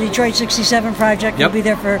 like the Detroit 67 project. Will be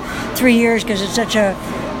there for 3 years because it's such a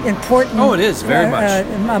important. Oh, it is very much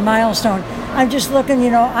a milestone. I'm just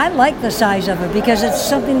looking, I like the size of it because it's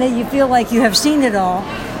something that you feel like you have seen it all.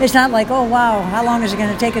 It's not like, oh, wow, how long is it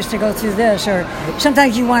going to take us to go through this? Or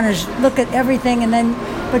sometimes you want to look at everything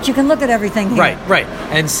but you can look at everything here. Right.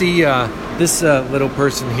 And see this little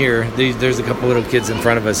person here, there's a couple little kids in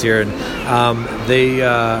front of us here, and they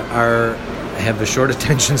have a short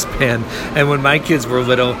attention span. And when my kids were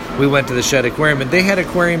little, we went to the Shedd Aquarium, and they had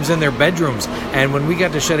aquariums in their bedrooms. And when we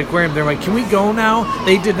got to Shedd Aquarium, they're like, can we go now?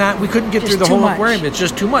 They did not. We couldn't get through the whole aquarium. It's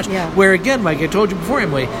just too much. Yeah. Where, again, like I told you before,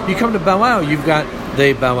 Emily, you come to Belle Isle, you've got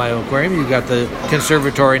the Belle Isle Aquarium, you've got the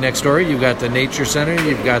conservatory next door, you've got the Nature Center,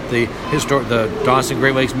 you've got the Dawson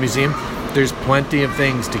Great Lakes Museum. There's plenty of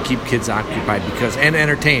things to keep kids occupied and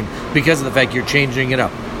entertained because of the fact you're changing it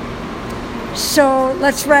up. So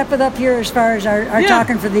let's wrap it up here as far as our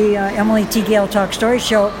talking for the Emily T. Gale Talk Story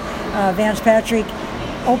Show. Vance Patrick,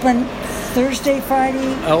 open Thursday,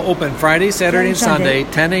 Friday? Open Friday, Saturday, and Sunday,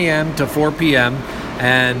 10 a.m. to 4 p.m.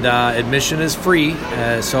 And admission is free,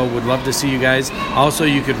 so would love to see you guys. Also,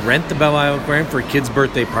 you could rent the Belle Isle Aquarium for kids'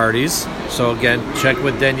 birthday parties. So again, check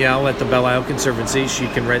with Danielle at the Belle Isle Conservancy. She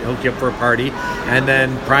can hook you up for a party. And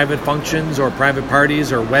then private functions or private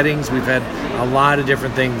parties or weddings. We've had a lot of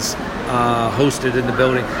different things hosted in the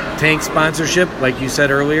building. Tank sponsorship, like you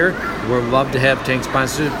said earlier, we'd love to have tank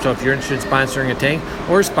sponsorship. So if you're interested in sponsoring a tank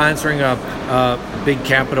or sponsoring a big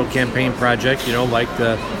capital campaign project, like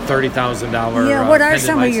the $30,000. Yeah, what are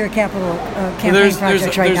some of your capital campaign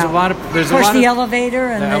projects right now? Of course, the elevator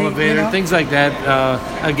and the elevator, things like that.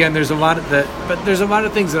 Again, there's a lot of that, but there's a lot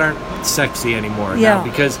of things that aren't sexy anymore now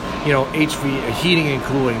because heating and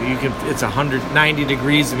cooling. It's 190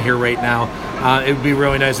 degrees in here right now. It would be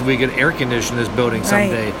really nice if we could air condition this building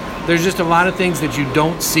someday. Right. There's just a lot of things that you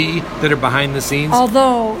don't see that are behind the scenes.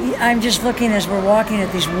 Although I'm just looking as we're walking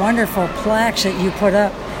at these wonderful plaques that you put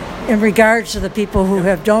up. in regards to the people who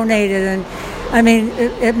have donated. And I mean,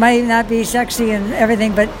 it might not be sexy and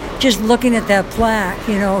everything, but just looking at that plaque,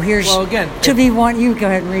 here's to be one. You go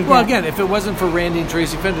ahead and read that. Well, again, if it wasn't for Randy and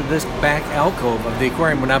Tracy Fender, this back alcove of the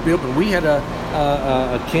aquarium would not be open. We had a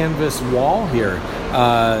canvas wall here,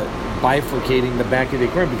 bifurcating the back of the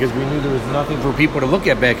aquarium because we knew there was nothing for people to look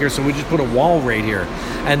at back here, so we just put a wall right here.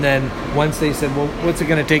 And then once they said, well, what's it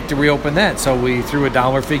going to take to reopen that? So we threw a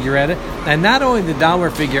dollar figure at it. And not only the dollar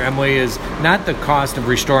figure, Emily, is not the cost of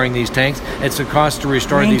restoring these tanks, it's the cost to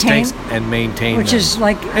restore these tanks and maintain Which them. is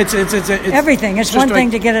like it's everything. It's one thing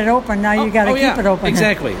to get it open, now you got to keep it open.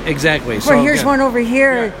 Exactly. Well, So here's one over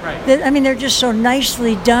here. Yeah, right. That, I mean, they're just so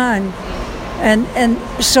nicely done. And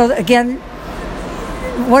so, again,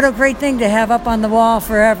 what a great thing to have up on the wall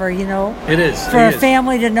forever, It is. For a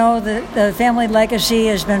family to know that the family legacy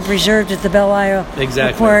has been preserved at the Belle Isle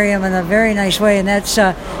Aquarium in a very nice way. And that's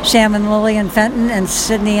Sam and Lillian Fenton and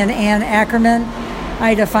Sydney and Ann Ackerman,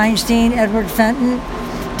 Ida Feinstein, Edward Fenton,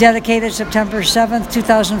 dedicated September 7th,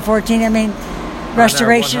 2014. I mean,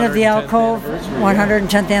 restoration of the alcove,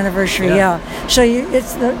 110th anniversary, yeah. So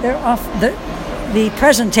the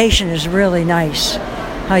presentation is really nice.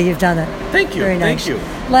 How you've done it. Thank you. Very nice. Thank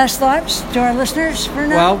you. Last thoughts to our listeners for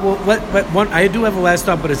now? Well, I do have a last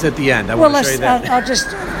thought, but it's at the end. I want to show you that. I'll just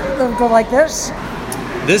go like this.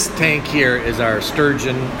 This tank here is our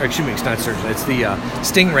sturgeon, or excuse me, it's not sturgeon, it's the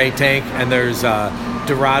stingray tank, and there's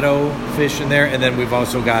Dorado fish in there, and then we've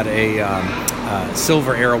also got a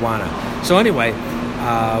silver arowana. So anyway,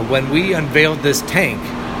 when we unveiled this tank,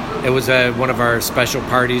 it was one of our special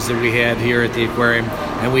parties that we had here at the aquarium,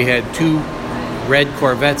 and we had 2 red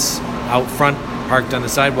Corvettes out front parked on the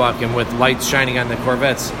sidewalk and with lights shining on the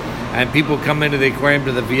Corvettes, and people come into the aquarium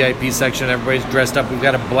to the VIP section. Everybody's dressed up. We've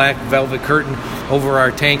got a black velvet curtain over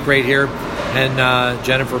our tank right here, and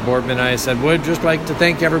Jennifer Boardman and I said, we'd just like to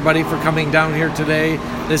thank everybody for coming down here today.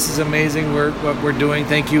 This is amazing what we're doing.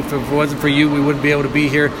 Thank you. If it wasn't for you, we wouldn't be able to be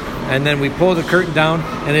here. And then we pull the curtain down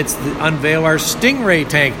and it's unveil our stingray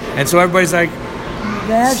tank, and so everybody's like,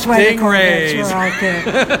 that's why the Corvettes were out there.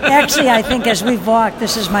 Actually, I think as we've walked,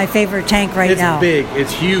 this is my favorite tank now. It's big.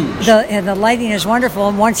 It's huge. And the lighting is wonderful.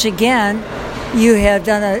 And once again, you have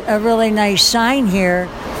done a really nice sign here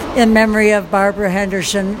in memory of Barbara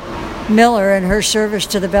Henderson Miller and her service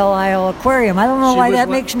to the Belle Isle Aquarium. I don't know why that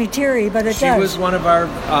makes me teary, but it does. She was one of our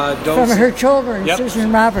from her children, Susan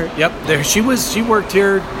and Robert. Yep. She worked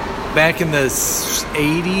here back in the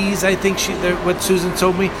 80s, I think what Susan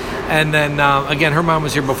told me. And then, again, her mom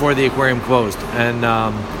was here before the aquarium closed. And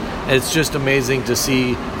it's just amazing to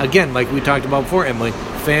see, again, like we talked about before, Emily,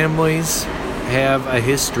 families have a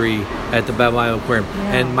history at the Belle Isle Aquarium.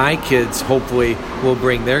 Yeah. And my kids, hopefully, will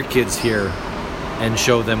bring their kids here and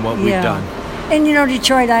show them what we've done. And,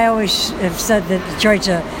 Detroit, I always have said that Detroit's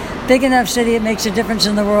a big enough city, it makes a difference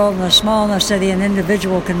in the world, and a small enough city, an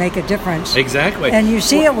individual can make a difference. Exactly. And you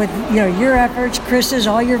see it with your efforts, Chris's,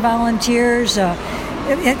 all your volunteers. You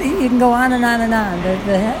can go on and on and on.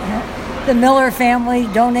 The Miller family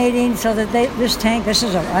donating so that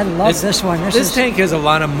I love this one. This tank has a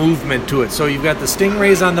lot of movement to it. So you've got the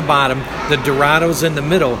stingrays on the bottom, the Dorados in the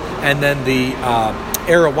middle, and then the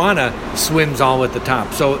arowana swims all at the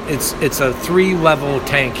top. So it's a 3-level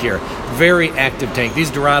tank here. Very active tank.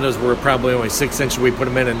 These Dorados were probably only 6 inches when we put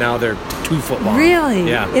them in, and now they're 2 foot long. Really?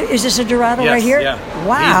 Yeah. Is this a Dorado right here? Yeah.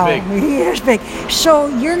 Wow. He's big. He is big. So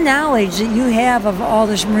your knowledge that you have of all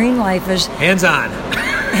this marine life is hands-on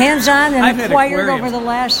and acquired over the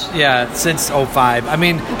last... since 2005. I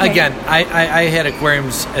mean, again, I had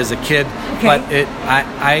aquariums as a kid, but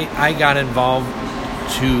I got involved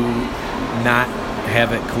to not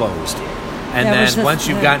have it closed. And then once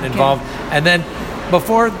you've gotten involved, and then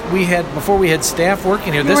before we had staff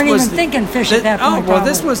working here, you weren't even thinking fish at that point. Oh well,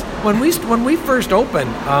 this was when we first opened.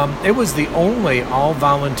 It was the only all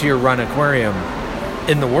volunteer run aquarium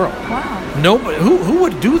in the world. Wow. Nobody who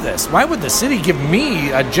would do this? Why would the city give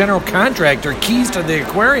me, a general contractor, keys to the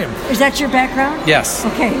aquarium? Is that your background? Yes.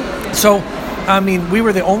 Okay. So, I mean, we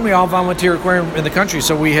were the only all-volunteer aquarium in the country.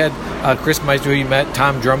 So we had Chris Meister, who you met,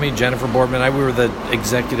 Tom Drummy, Jennifer Boardman. We were the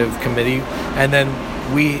executive committee, and then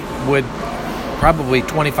we would probably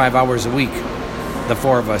 25 hours a week, the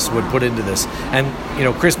 4 of us would put into this. And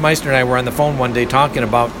Chris Meister and I were on the phone one day talking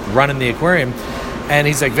about running the aquarium. And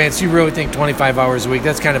he's like, Vance, you really think 25 hours a week?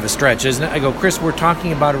 That's kind of a stretch, isn't it? I go, Chris, we're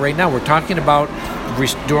talking about it right now. We're talking about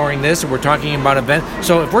restoring this, and we're talking about event.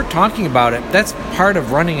 So if we're talking about it, that's part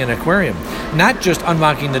of running an aquarium, not just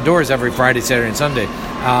unlocking the doors every Friday, Saturday, and Sunday.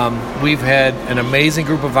 We've had an amazing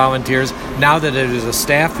group of volunteers. Now that it is a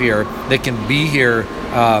staff here that can be here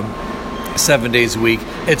 7 days a week.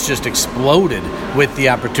 It's just exploded with the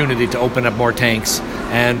opportunity to open up more tanks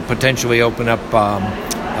and potentially open up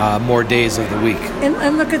more days of the week.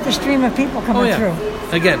 And look at the stream of people coming through.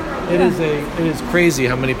 Again, it is crazy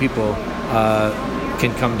how many people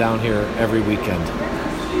can come down here every weekend.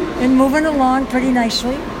 And moving along pretty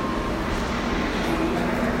nicely.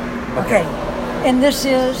 Okay. And this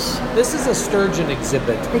is a sturgeon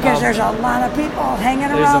exhibit. Because there's a lot of people hanging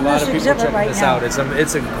around this exhibit right now.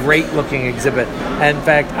 It's a great looking exhibit. And in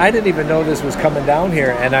fact, I didn't even know this was coming down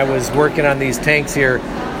here, and I was working on these tanks here,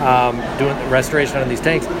 doing the restoration on these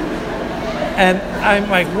tanks. And I'm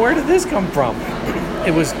like, where did this come from?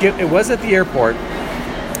 It was at the airport,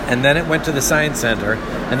 and then it went to the Science Center,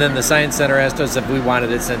 and then the Science Center asked us if we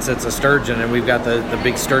wanted it since it's a sturgeon, and we've got the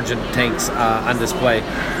big sturgeon tanks on display.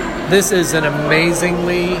 This is an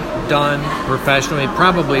amazingly done professionally,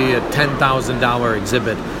 probably a $10,000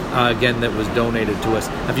 exhibit, again, that was donated to us.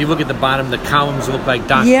 If you look at the bottom, the columns look like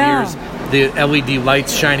Doc Beers, the LED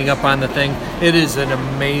lights shining up on the thing. It is an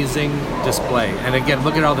amazing display. And again,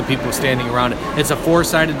 look at all the people standing around it. It's a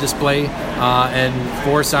 4-sided display, and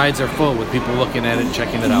 4 sides are full with people looking at it and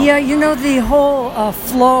checking it out. Yeah, you know, the whole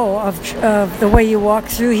flow of the way you walk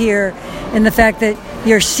through here, and the fact that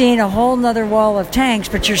you're seeing a whole nother wall of tanks,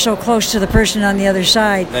 but you're so close to the person on the other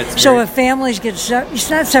side. So if families get it's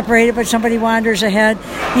not separated, but somebody wanders ahead,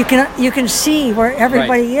 you can see where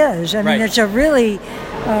everybody is. I mean, it's a really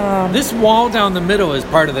this wall down the middle is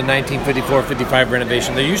part of the 1954-55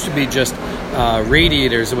 renovation. There used to be just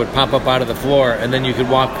radiators that would pop up out of the floor, and then you could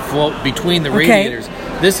float between the radiators.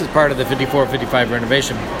 This is part of the 54-55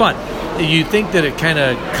 renovation. But you think that it kind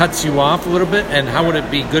of cuts you off a little bit, and how would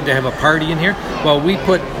it be good to have a party in here? Well, we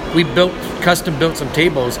custom built some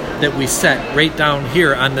tables that we set right down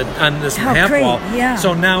here on this half wall. Yeah.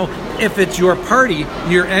 So now, if it's your party,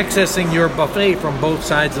 you're accessing your buffet from both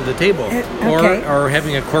sides of the table, or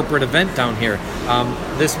having a corporate event down here.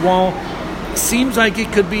 This wall seems like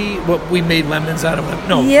it could be what we made lemons out of.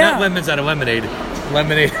 No, not lemons out of lemonade.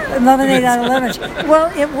 Lemonade out of lemons.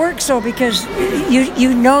 Well, it works though, because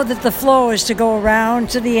you know that the flow is to go around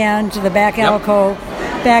to the end, to the back alcove,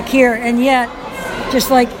 back here, and yet, just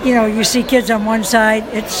like you see kids on one side,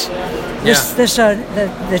 it's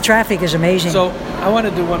the traffic is amazing. So I want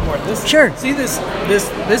to do one more. Sure. See this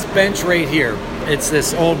bench right here. It's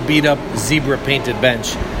this old beat up zebra painted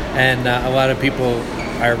bench, and a lot of people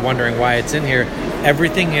are wondering why it's in here.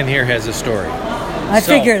 Everything in here has a story. I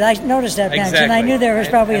figured. I noticed that bench, and I knew there was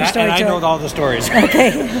probably a story to it. I know all the stories.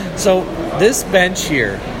 Okay. So this bench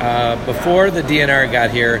here, before the DNR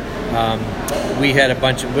got here, we had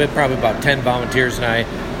probably about 10 volunteers, and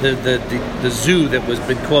the zoo that was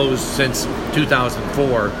been closed since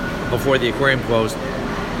 2004, before the aquarium closed.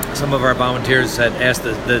 Some of our volunteers had asked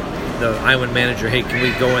the island manager, "Hey, can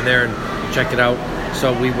we go in there and check it out?"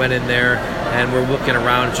 So we went in there, and we're looking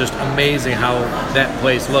around. It's just amazing how that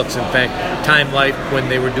place looks. In fact, Time Life, when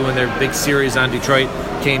they were doing their big series on Detroit,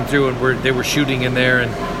 came through, and they were shooting in there, and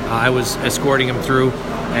I was escorting them through,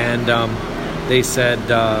 and they said,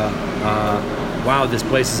 "Wow, this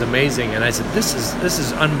place is amazing." And I said, "This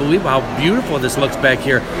is unbelievable how beautiful this looks back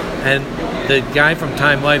here." And the guy from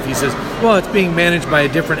Time Life, he says, "Well, it's being managed by a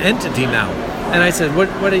different entity now." And I said, "What?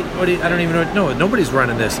 I don't even know. No, nobody's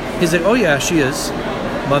running this." He said, "Oh yeah, she is.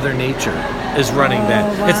 Mother Nature is running that.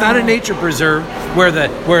 Wow. It's not a nature preserve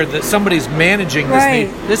where somebody's managing this. Right.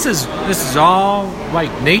 This is all like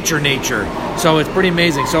nature. So it's pretty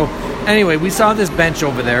amazing." So anyway, we saw this bench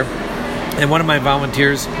over there, and one of my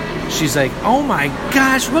volunteers, she's like, "Oh my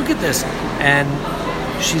gosh, look at this!" And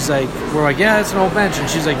she's like, we're like, "Yeah, it's an old bench." And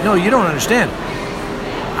she's like, "No, you don't understand.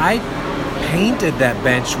 I painted that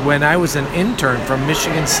bench when I was an intern from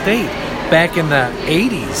Michigan State back in the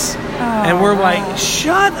 80s. And we're like,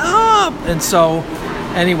 "Shut up!" And so,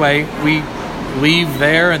 anyway, we leave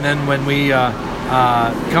there, and then when we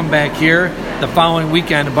come back here the following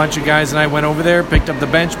weekend, a bunch of guys and I went over there, picked up the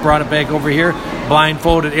bench, brought it back over here,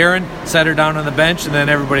 blindfolded Erin, set her down on the bench, and then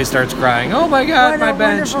everybody starts crying. "Oh my God, my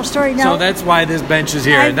bench!" Wonderful story. Now, so that's why this bench is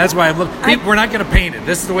here, and that's why we're not going to paint it.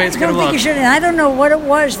 This is the way it's going to look. I don't think you should. And I don't know what it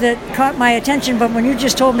was that caught my attention, but when you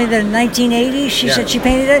just told me that in 1980 she said she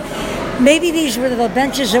painted it, maybe these were the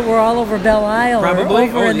benches that were all over Belle Isle Probably.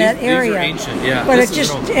 or over in that area. These are ancient, yeah. But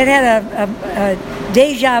it had a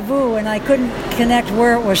deja vu, and I couldn't connect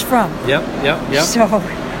where it was from. Yep. So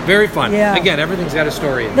very fun. Yeah. Again, everything's got a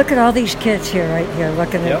story. Look at all these kids here, right here,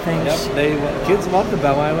 looking at things. Kids love the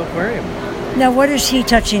Belle Isle Aquarium. Now, what is he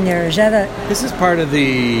touching there? Is that a... This is part of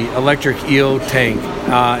the electric eel tank.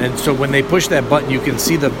 And so when they push that button, you can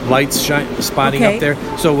see the lights spotting up there.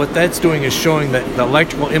 So what that's doing is showing that the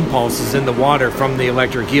electrical impulse is in the water from the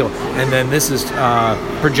electric eel. And then this is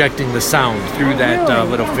projecting the sound through that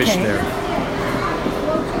little fish there.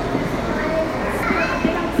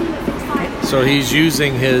 So he's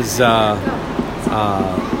using his... the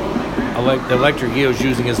electric eel is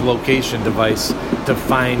using his location device to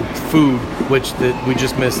find food, which we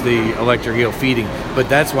just missed the electric eel feeding. But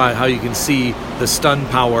that's how you can see the stun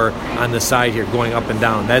power on the side here going up and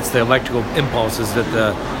down. That's the electrical impulses that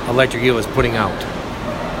the electric eel is putting out.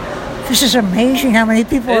 This is amazing how many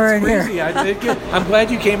people are in here. I'm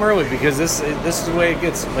glad you came early because this is the way it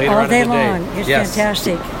gets later on in the day. All day long. It's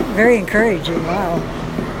fantastic. Very encouraging. Wow.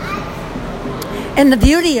 And the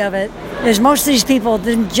beauty of it is most of these people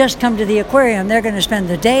didn't just come to the aquarium. They're going to spend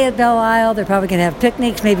the day at Belle Isle. They're probably going to have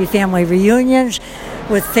picnics, maybe family reunions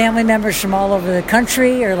with family members from all over the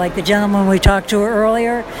country, or like the gentleman we talked to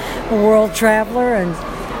earlier, a world traveler. And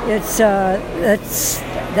it's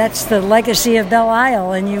that's the legacy of Belle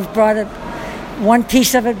Isle, and you've brought one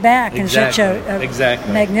piece of it back in such a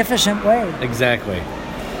magnificent way. Exactly.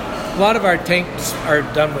 A lot of our tanks are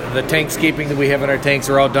done. The tankscaping that we have in our tanks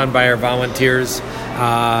are all done by our volunteers.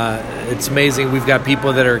 It's amazing. We've got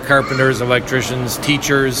people that are carpenters, electricians,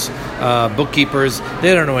 teachers, bookkeepers.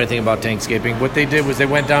 They don't know anything about tankscaping. What they did was they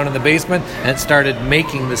went down in the basement and started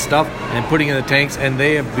making the stuff and putting in the tanks, and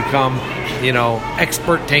they have become,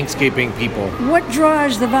 expert tankscaping people. What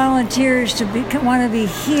draws the volunteers to want to be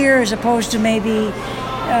here as opposed to maybe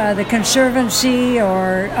the Conservancy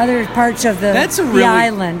or other parts of the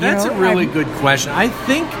island? That's a really good question. I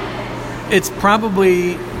think it's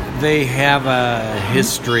probably they have a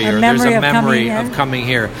history or there's a memory of coming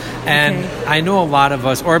here. And I know a lot of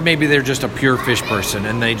us, or maybe they're just a pure fish person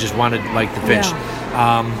and they just wanted like the fish.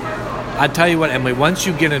 I tell you what, Emily, once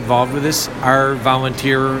you get involved with this, our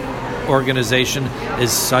volunteer organization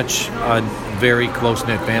is such a very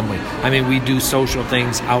close-knit family. I mean, we do social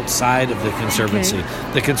things outside of the Conservancy.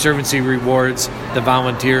 Okay. The Conservancy rewards the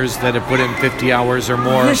volunteers that have put in 50 hours or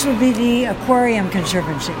more. This would be the Aquarium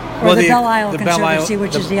Conservancy, or the Belle Isle Conservancy,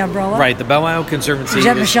 which is the umbrella? Right, the Belle Isle Conservancy. Is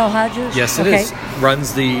that Michelle Hodges? Yes, it is.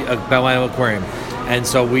 Runs the Belle Isle Aquarium. And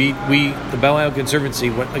so the Belle Isle Conservancy,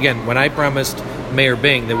 when I promised Mayor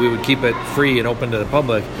Bing that we would keep it free and open to the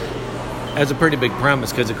public, that's a pretty big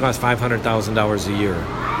promise because it costs $500,000 a year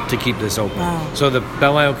to keep this open. Wow. So the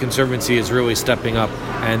Belle Isle Conservancy is really stepping up,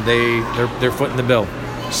 and they're footing the bill.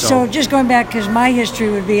 So just going back, because my history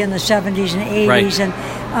would be in the 70s and 80s,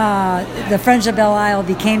 and the Friends of Belle Isle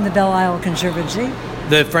became the Belle Isle Conservancy.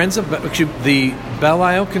 The Belle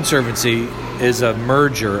Isle Conservancy is a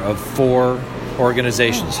merger of 4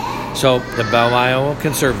 organizations. So the Belle Isle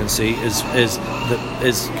Conservancy is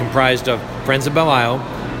comprised of Friends of Belle Isle,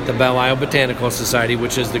 the Belle Isle Botanical Society,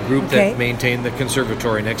 which is the group that maintained the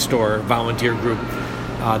conservatory next door, volunteer group.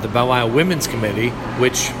 The Belle Isle Women's Committee,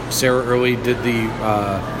 which Sarah Early did the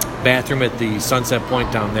bathroom at the Sunset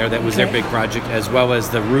Point down there. That was their big project, as well as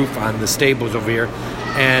the roof on the stables over here.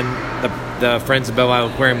 And the Friends of Belle Isle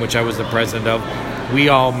Aquarium, which I was the president of, we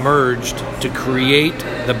all merged to create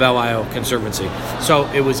the Belle Isle Conservancy. So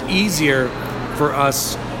it was easier for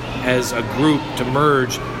us as a group to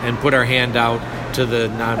merge and put our hand out to the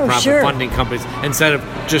nonprofit funding companies instead of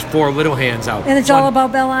just 4 little hands out. And it's all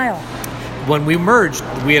about Belle Isle. When we merged,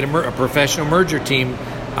 we had a professional merger team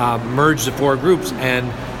merge the 4 groups,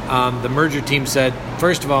 and the merger team said,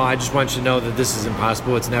 first of all, I just want you to know that this is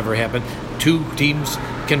impossible. It's never happened. 2 teams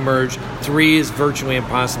can merge. 3 is virtually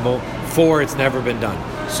impossible. 4, it's never been done.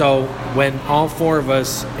 So when all 4 of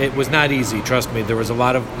us, it was not easy, trust me. There was a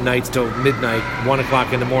lot of nights till midnight, 1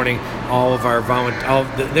 o'clock in the morning. All of our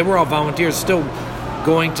they were all volunteers still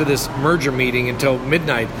going to this merger meeting until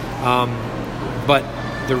midnight. But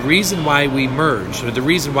the reason why we merged, or the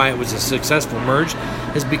reason why it was a successful merge,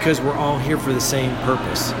 is because we're all here for the same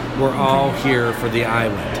purpose. We're all here for the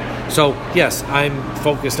island. So, yes, I'm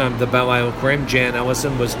focused on the Belle Isle Aquarium. Jan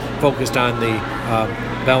Ellison was focused on the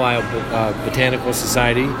Belle Isle Botanical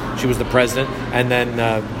Society. She was the president. And then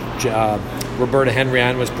Roberta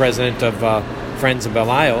Henryan was president of Friends of Belle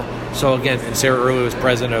Isle. So, again, and Sarah Early was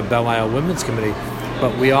president of Belle Isle Women's Committee.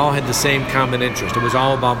 But we all had the same common interest. It was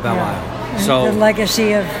all about Belle Isle. And so the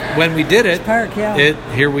legacy of when we did it, park,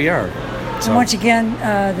 here we are. So. And once again,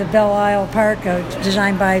 the Belle Isle Park,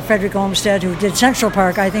 designed by Frederick Olmsted, who did Central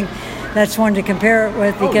Park. I think that's one to compare it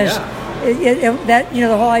with because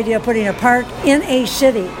the whole idea of putting a park in a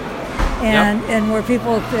city, and where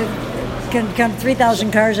people can come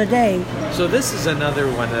 3,000 cars a day. So this is another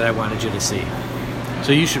one that I wanted you to see.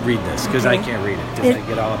 So you should read this because I can't read it because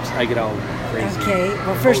I get all crazy. Okay.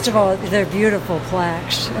 Well, first of all, they're beautiful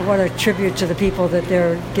plaques. What a tribute to the people that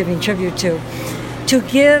they're giving tribute to. To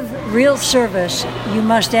give real service, you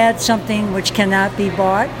must add something which cannot be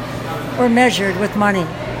bought or measured with money,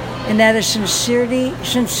 and that is sincerity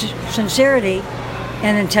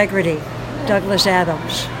and integrity. Douglas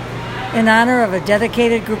Adams. In honor of a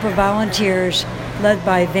dedicated group of volunteers led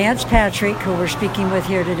by Vance Patrick, who we're speaking with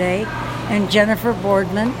here today, and Jennifer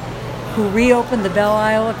Boardman, who reopened the Belle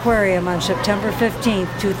Isle Aquarium on September 15,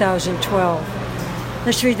 2012.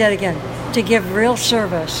 Let's read that again. To give real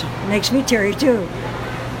service, makes me teary too,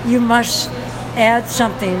 you must add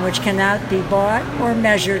something which cannot be bought or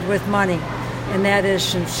measured with money, and that is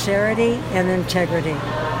sincerity and integrity.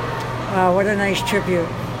 Wow, what a nice tribute.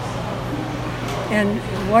 And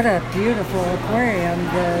what a beautiful aquarium.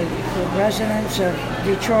 The residents of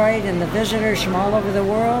Detroit and the visitors from all over the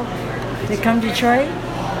world, they come to Detroit.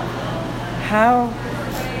 How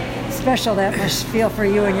special that must feel for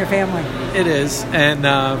you and your family. It is, and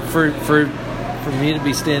for me to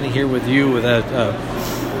be standing here with you with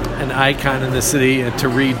an icon in the city and to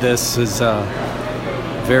read this is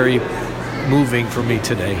very moving for me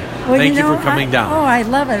today. Well, Thank you for coming down. Oh, I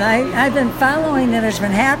love it. I've been following that it's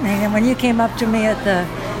been happening, and when you came up to me at the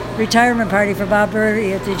retirement party for Bob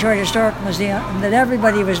Burry at the Detroit Historic Museum, that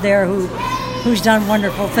everybody was there who's done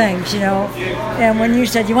wonderful things, And when you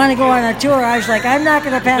said you want to go on a tour, I was like, I'm not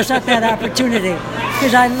going to pass up that opportunity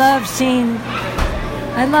because I love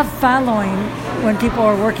following when people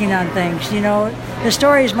are working on things, The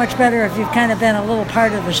story is much better if you've kind of been a little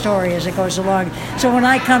part of the story as it goes along. So when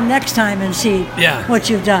I come next time and see what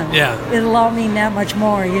you've done, it'll all mean that much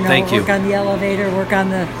more, Thank you. Work on the elevator, work on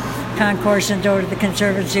the concourse and go to the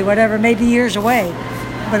Conservancy, whatever, maybe years away.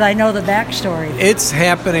 But I know the backstory. It's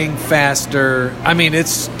happening faster. I mean,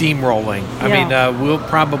 it's steamrolling. We'll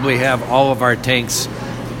probably have all of our tanks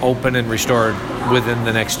open and restored within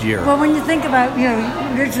the next year. Well, when you think about,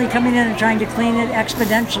 originally coming in and trying to clean it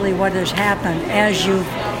exponentially, what has happened as you've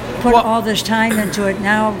put all this time into it,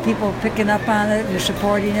 now people picking up on it and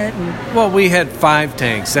supporting it. Well, we had 5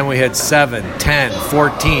 tanks, then we had 7, 10,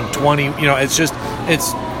 14, 20.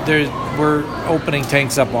 We're opening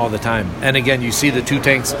tanks up all the time. And again, you see the 2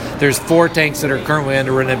 tanks. There's 4 tanks that are currently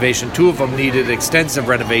under renovation. 2 of them needed extensive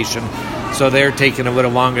renovation, so they're taking a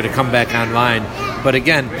little longer to come back online. But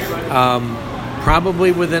again,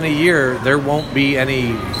 probably within a year, there won't be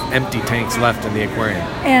any empty tanks left in the aquarium.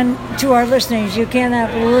 And to our listeners, you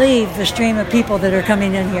cannot believe the stream of people that are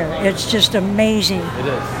coming in here. It's just amazing. It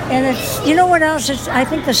is. And it's, what else? I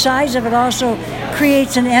think the size of it also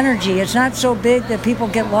creates an energy. It's not so big that people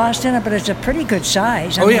get lost in it, but it's a pretty good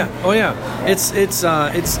size. Oh yeah. It's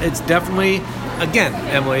definitely. Again,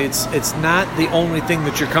 Emily, it's not the only thing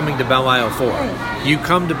that you're coming to Belle Isle for. You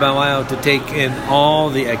come to Belle Isle to take in all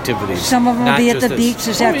the activities. Some of them will be at the beach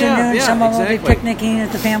this afternoon. Yeah, some of them will be picnicking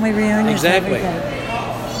at the family reunion. Exactly.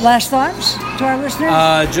 Last thoughts to our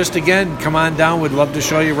listeners? Just again, come on down. We'd love to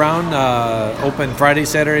show you around. Open Friday,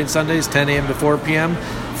 Saturday, and Sundays, 10 a.m. to 4 p.m.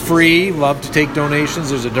 Free. Love to take donations.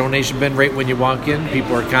 There's a donation bin right when you walk in.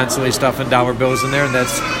 People are constantly stuffing dollar bills in there, and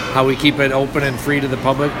that's how we keep it open and free to the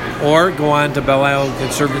public. Or go on to Belle Isle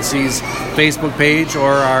Conservancy's Facebook page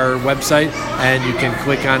or our website, and you can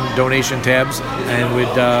click on donation tabs, and we'd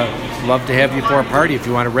love to have you for a party if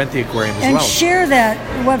you want to rent the aquarium as well. And share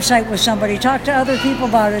that website with somebody. Talk to other people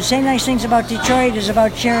about it. Say nice things about Detroit. Is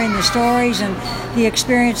about sharing the stories and the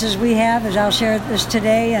experiences we have, as I'll share this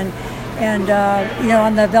today. And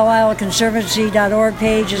on the BelleIsleConservancy.org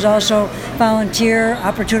page is also volunteer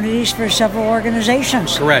opportunities for several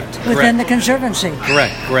organizations. Correct. Within the Conservancy.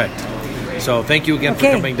 Correct. So thank you again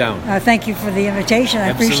for coming down. Thank you for the invitation. I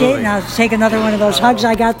Absolutely. appreciate it. And I'll take another one of those hugs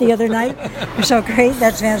I got the other night. You're so great.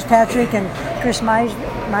 That's Vance Patrick and Chris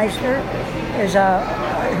Meister is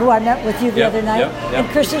who I met with you the other night. Yep. And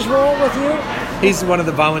Chris's role with you? He's one of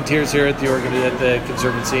the volunteers here at the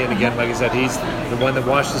Conservancy, and again, like I said, he's the one that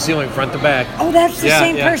washed the ceiling front to back. Oh, that's the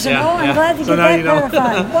same person. I'm glad to get that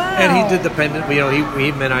verified. Wow. And he did the pendant. He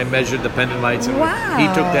and I measured the pendant lights. And he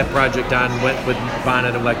took that project on, went with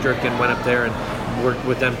Bonnet Electric, and went up there and worked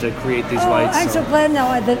with them to create these lights. I'm so glad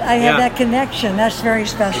now that I have that connection. That's very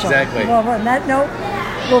special. Exactly. Well, on that note,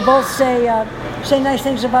 we'll both say nice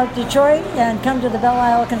things about Detroit and come to the Belle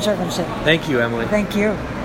Isle Conservancy. Thank you, Emily. Thank you.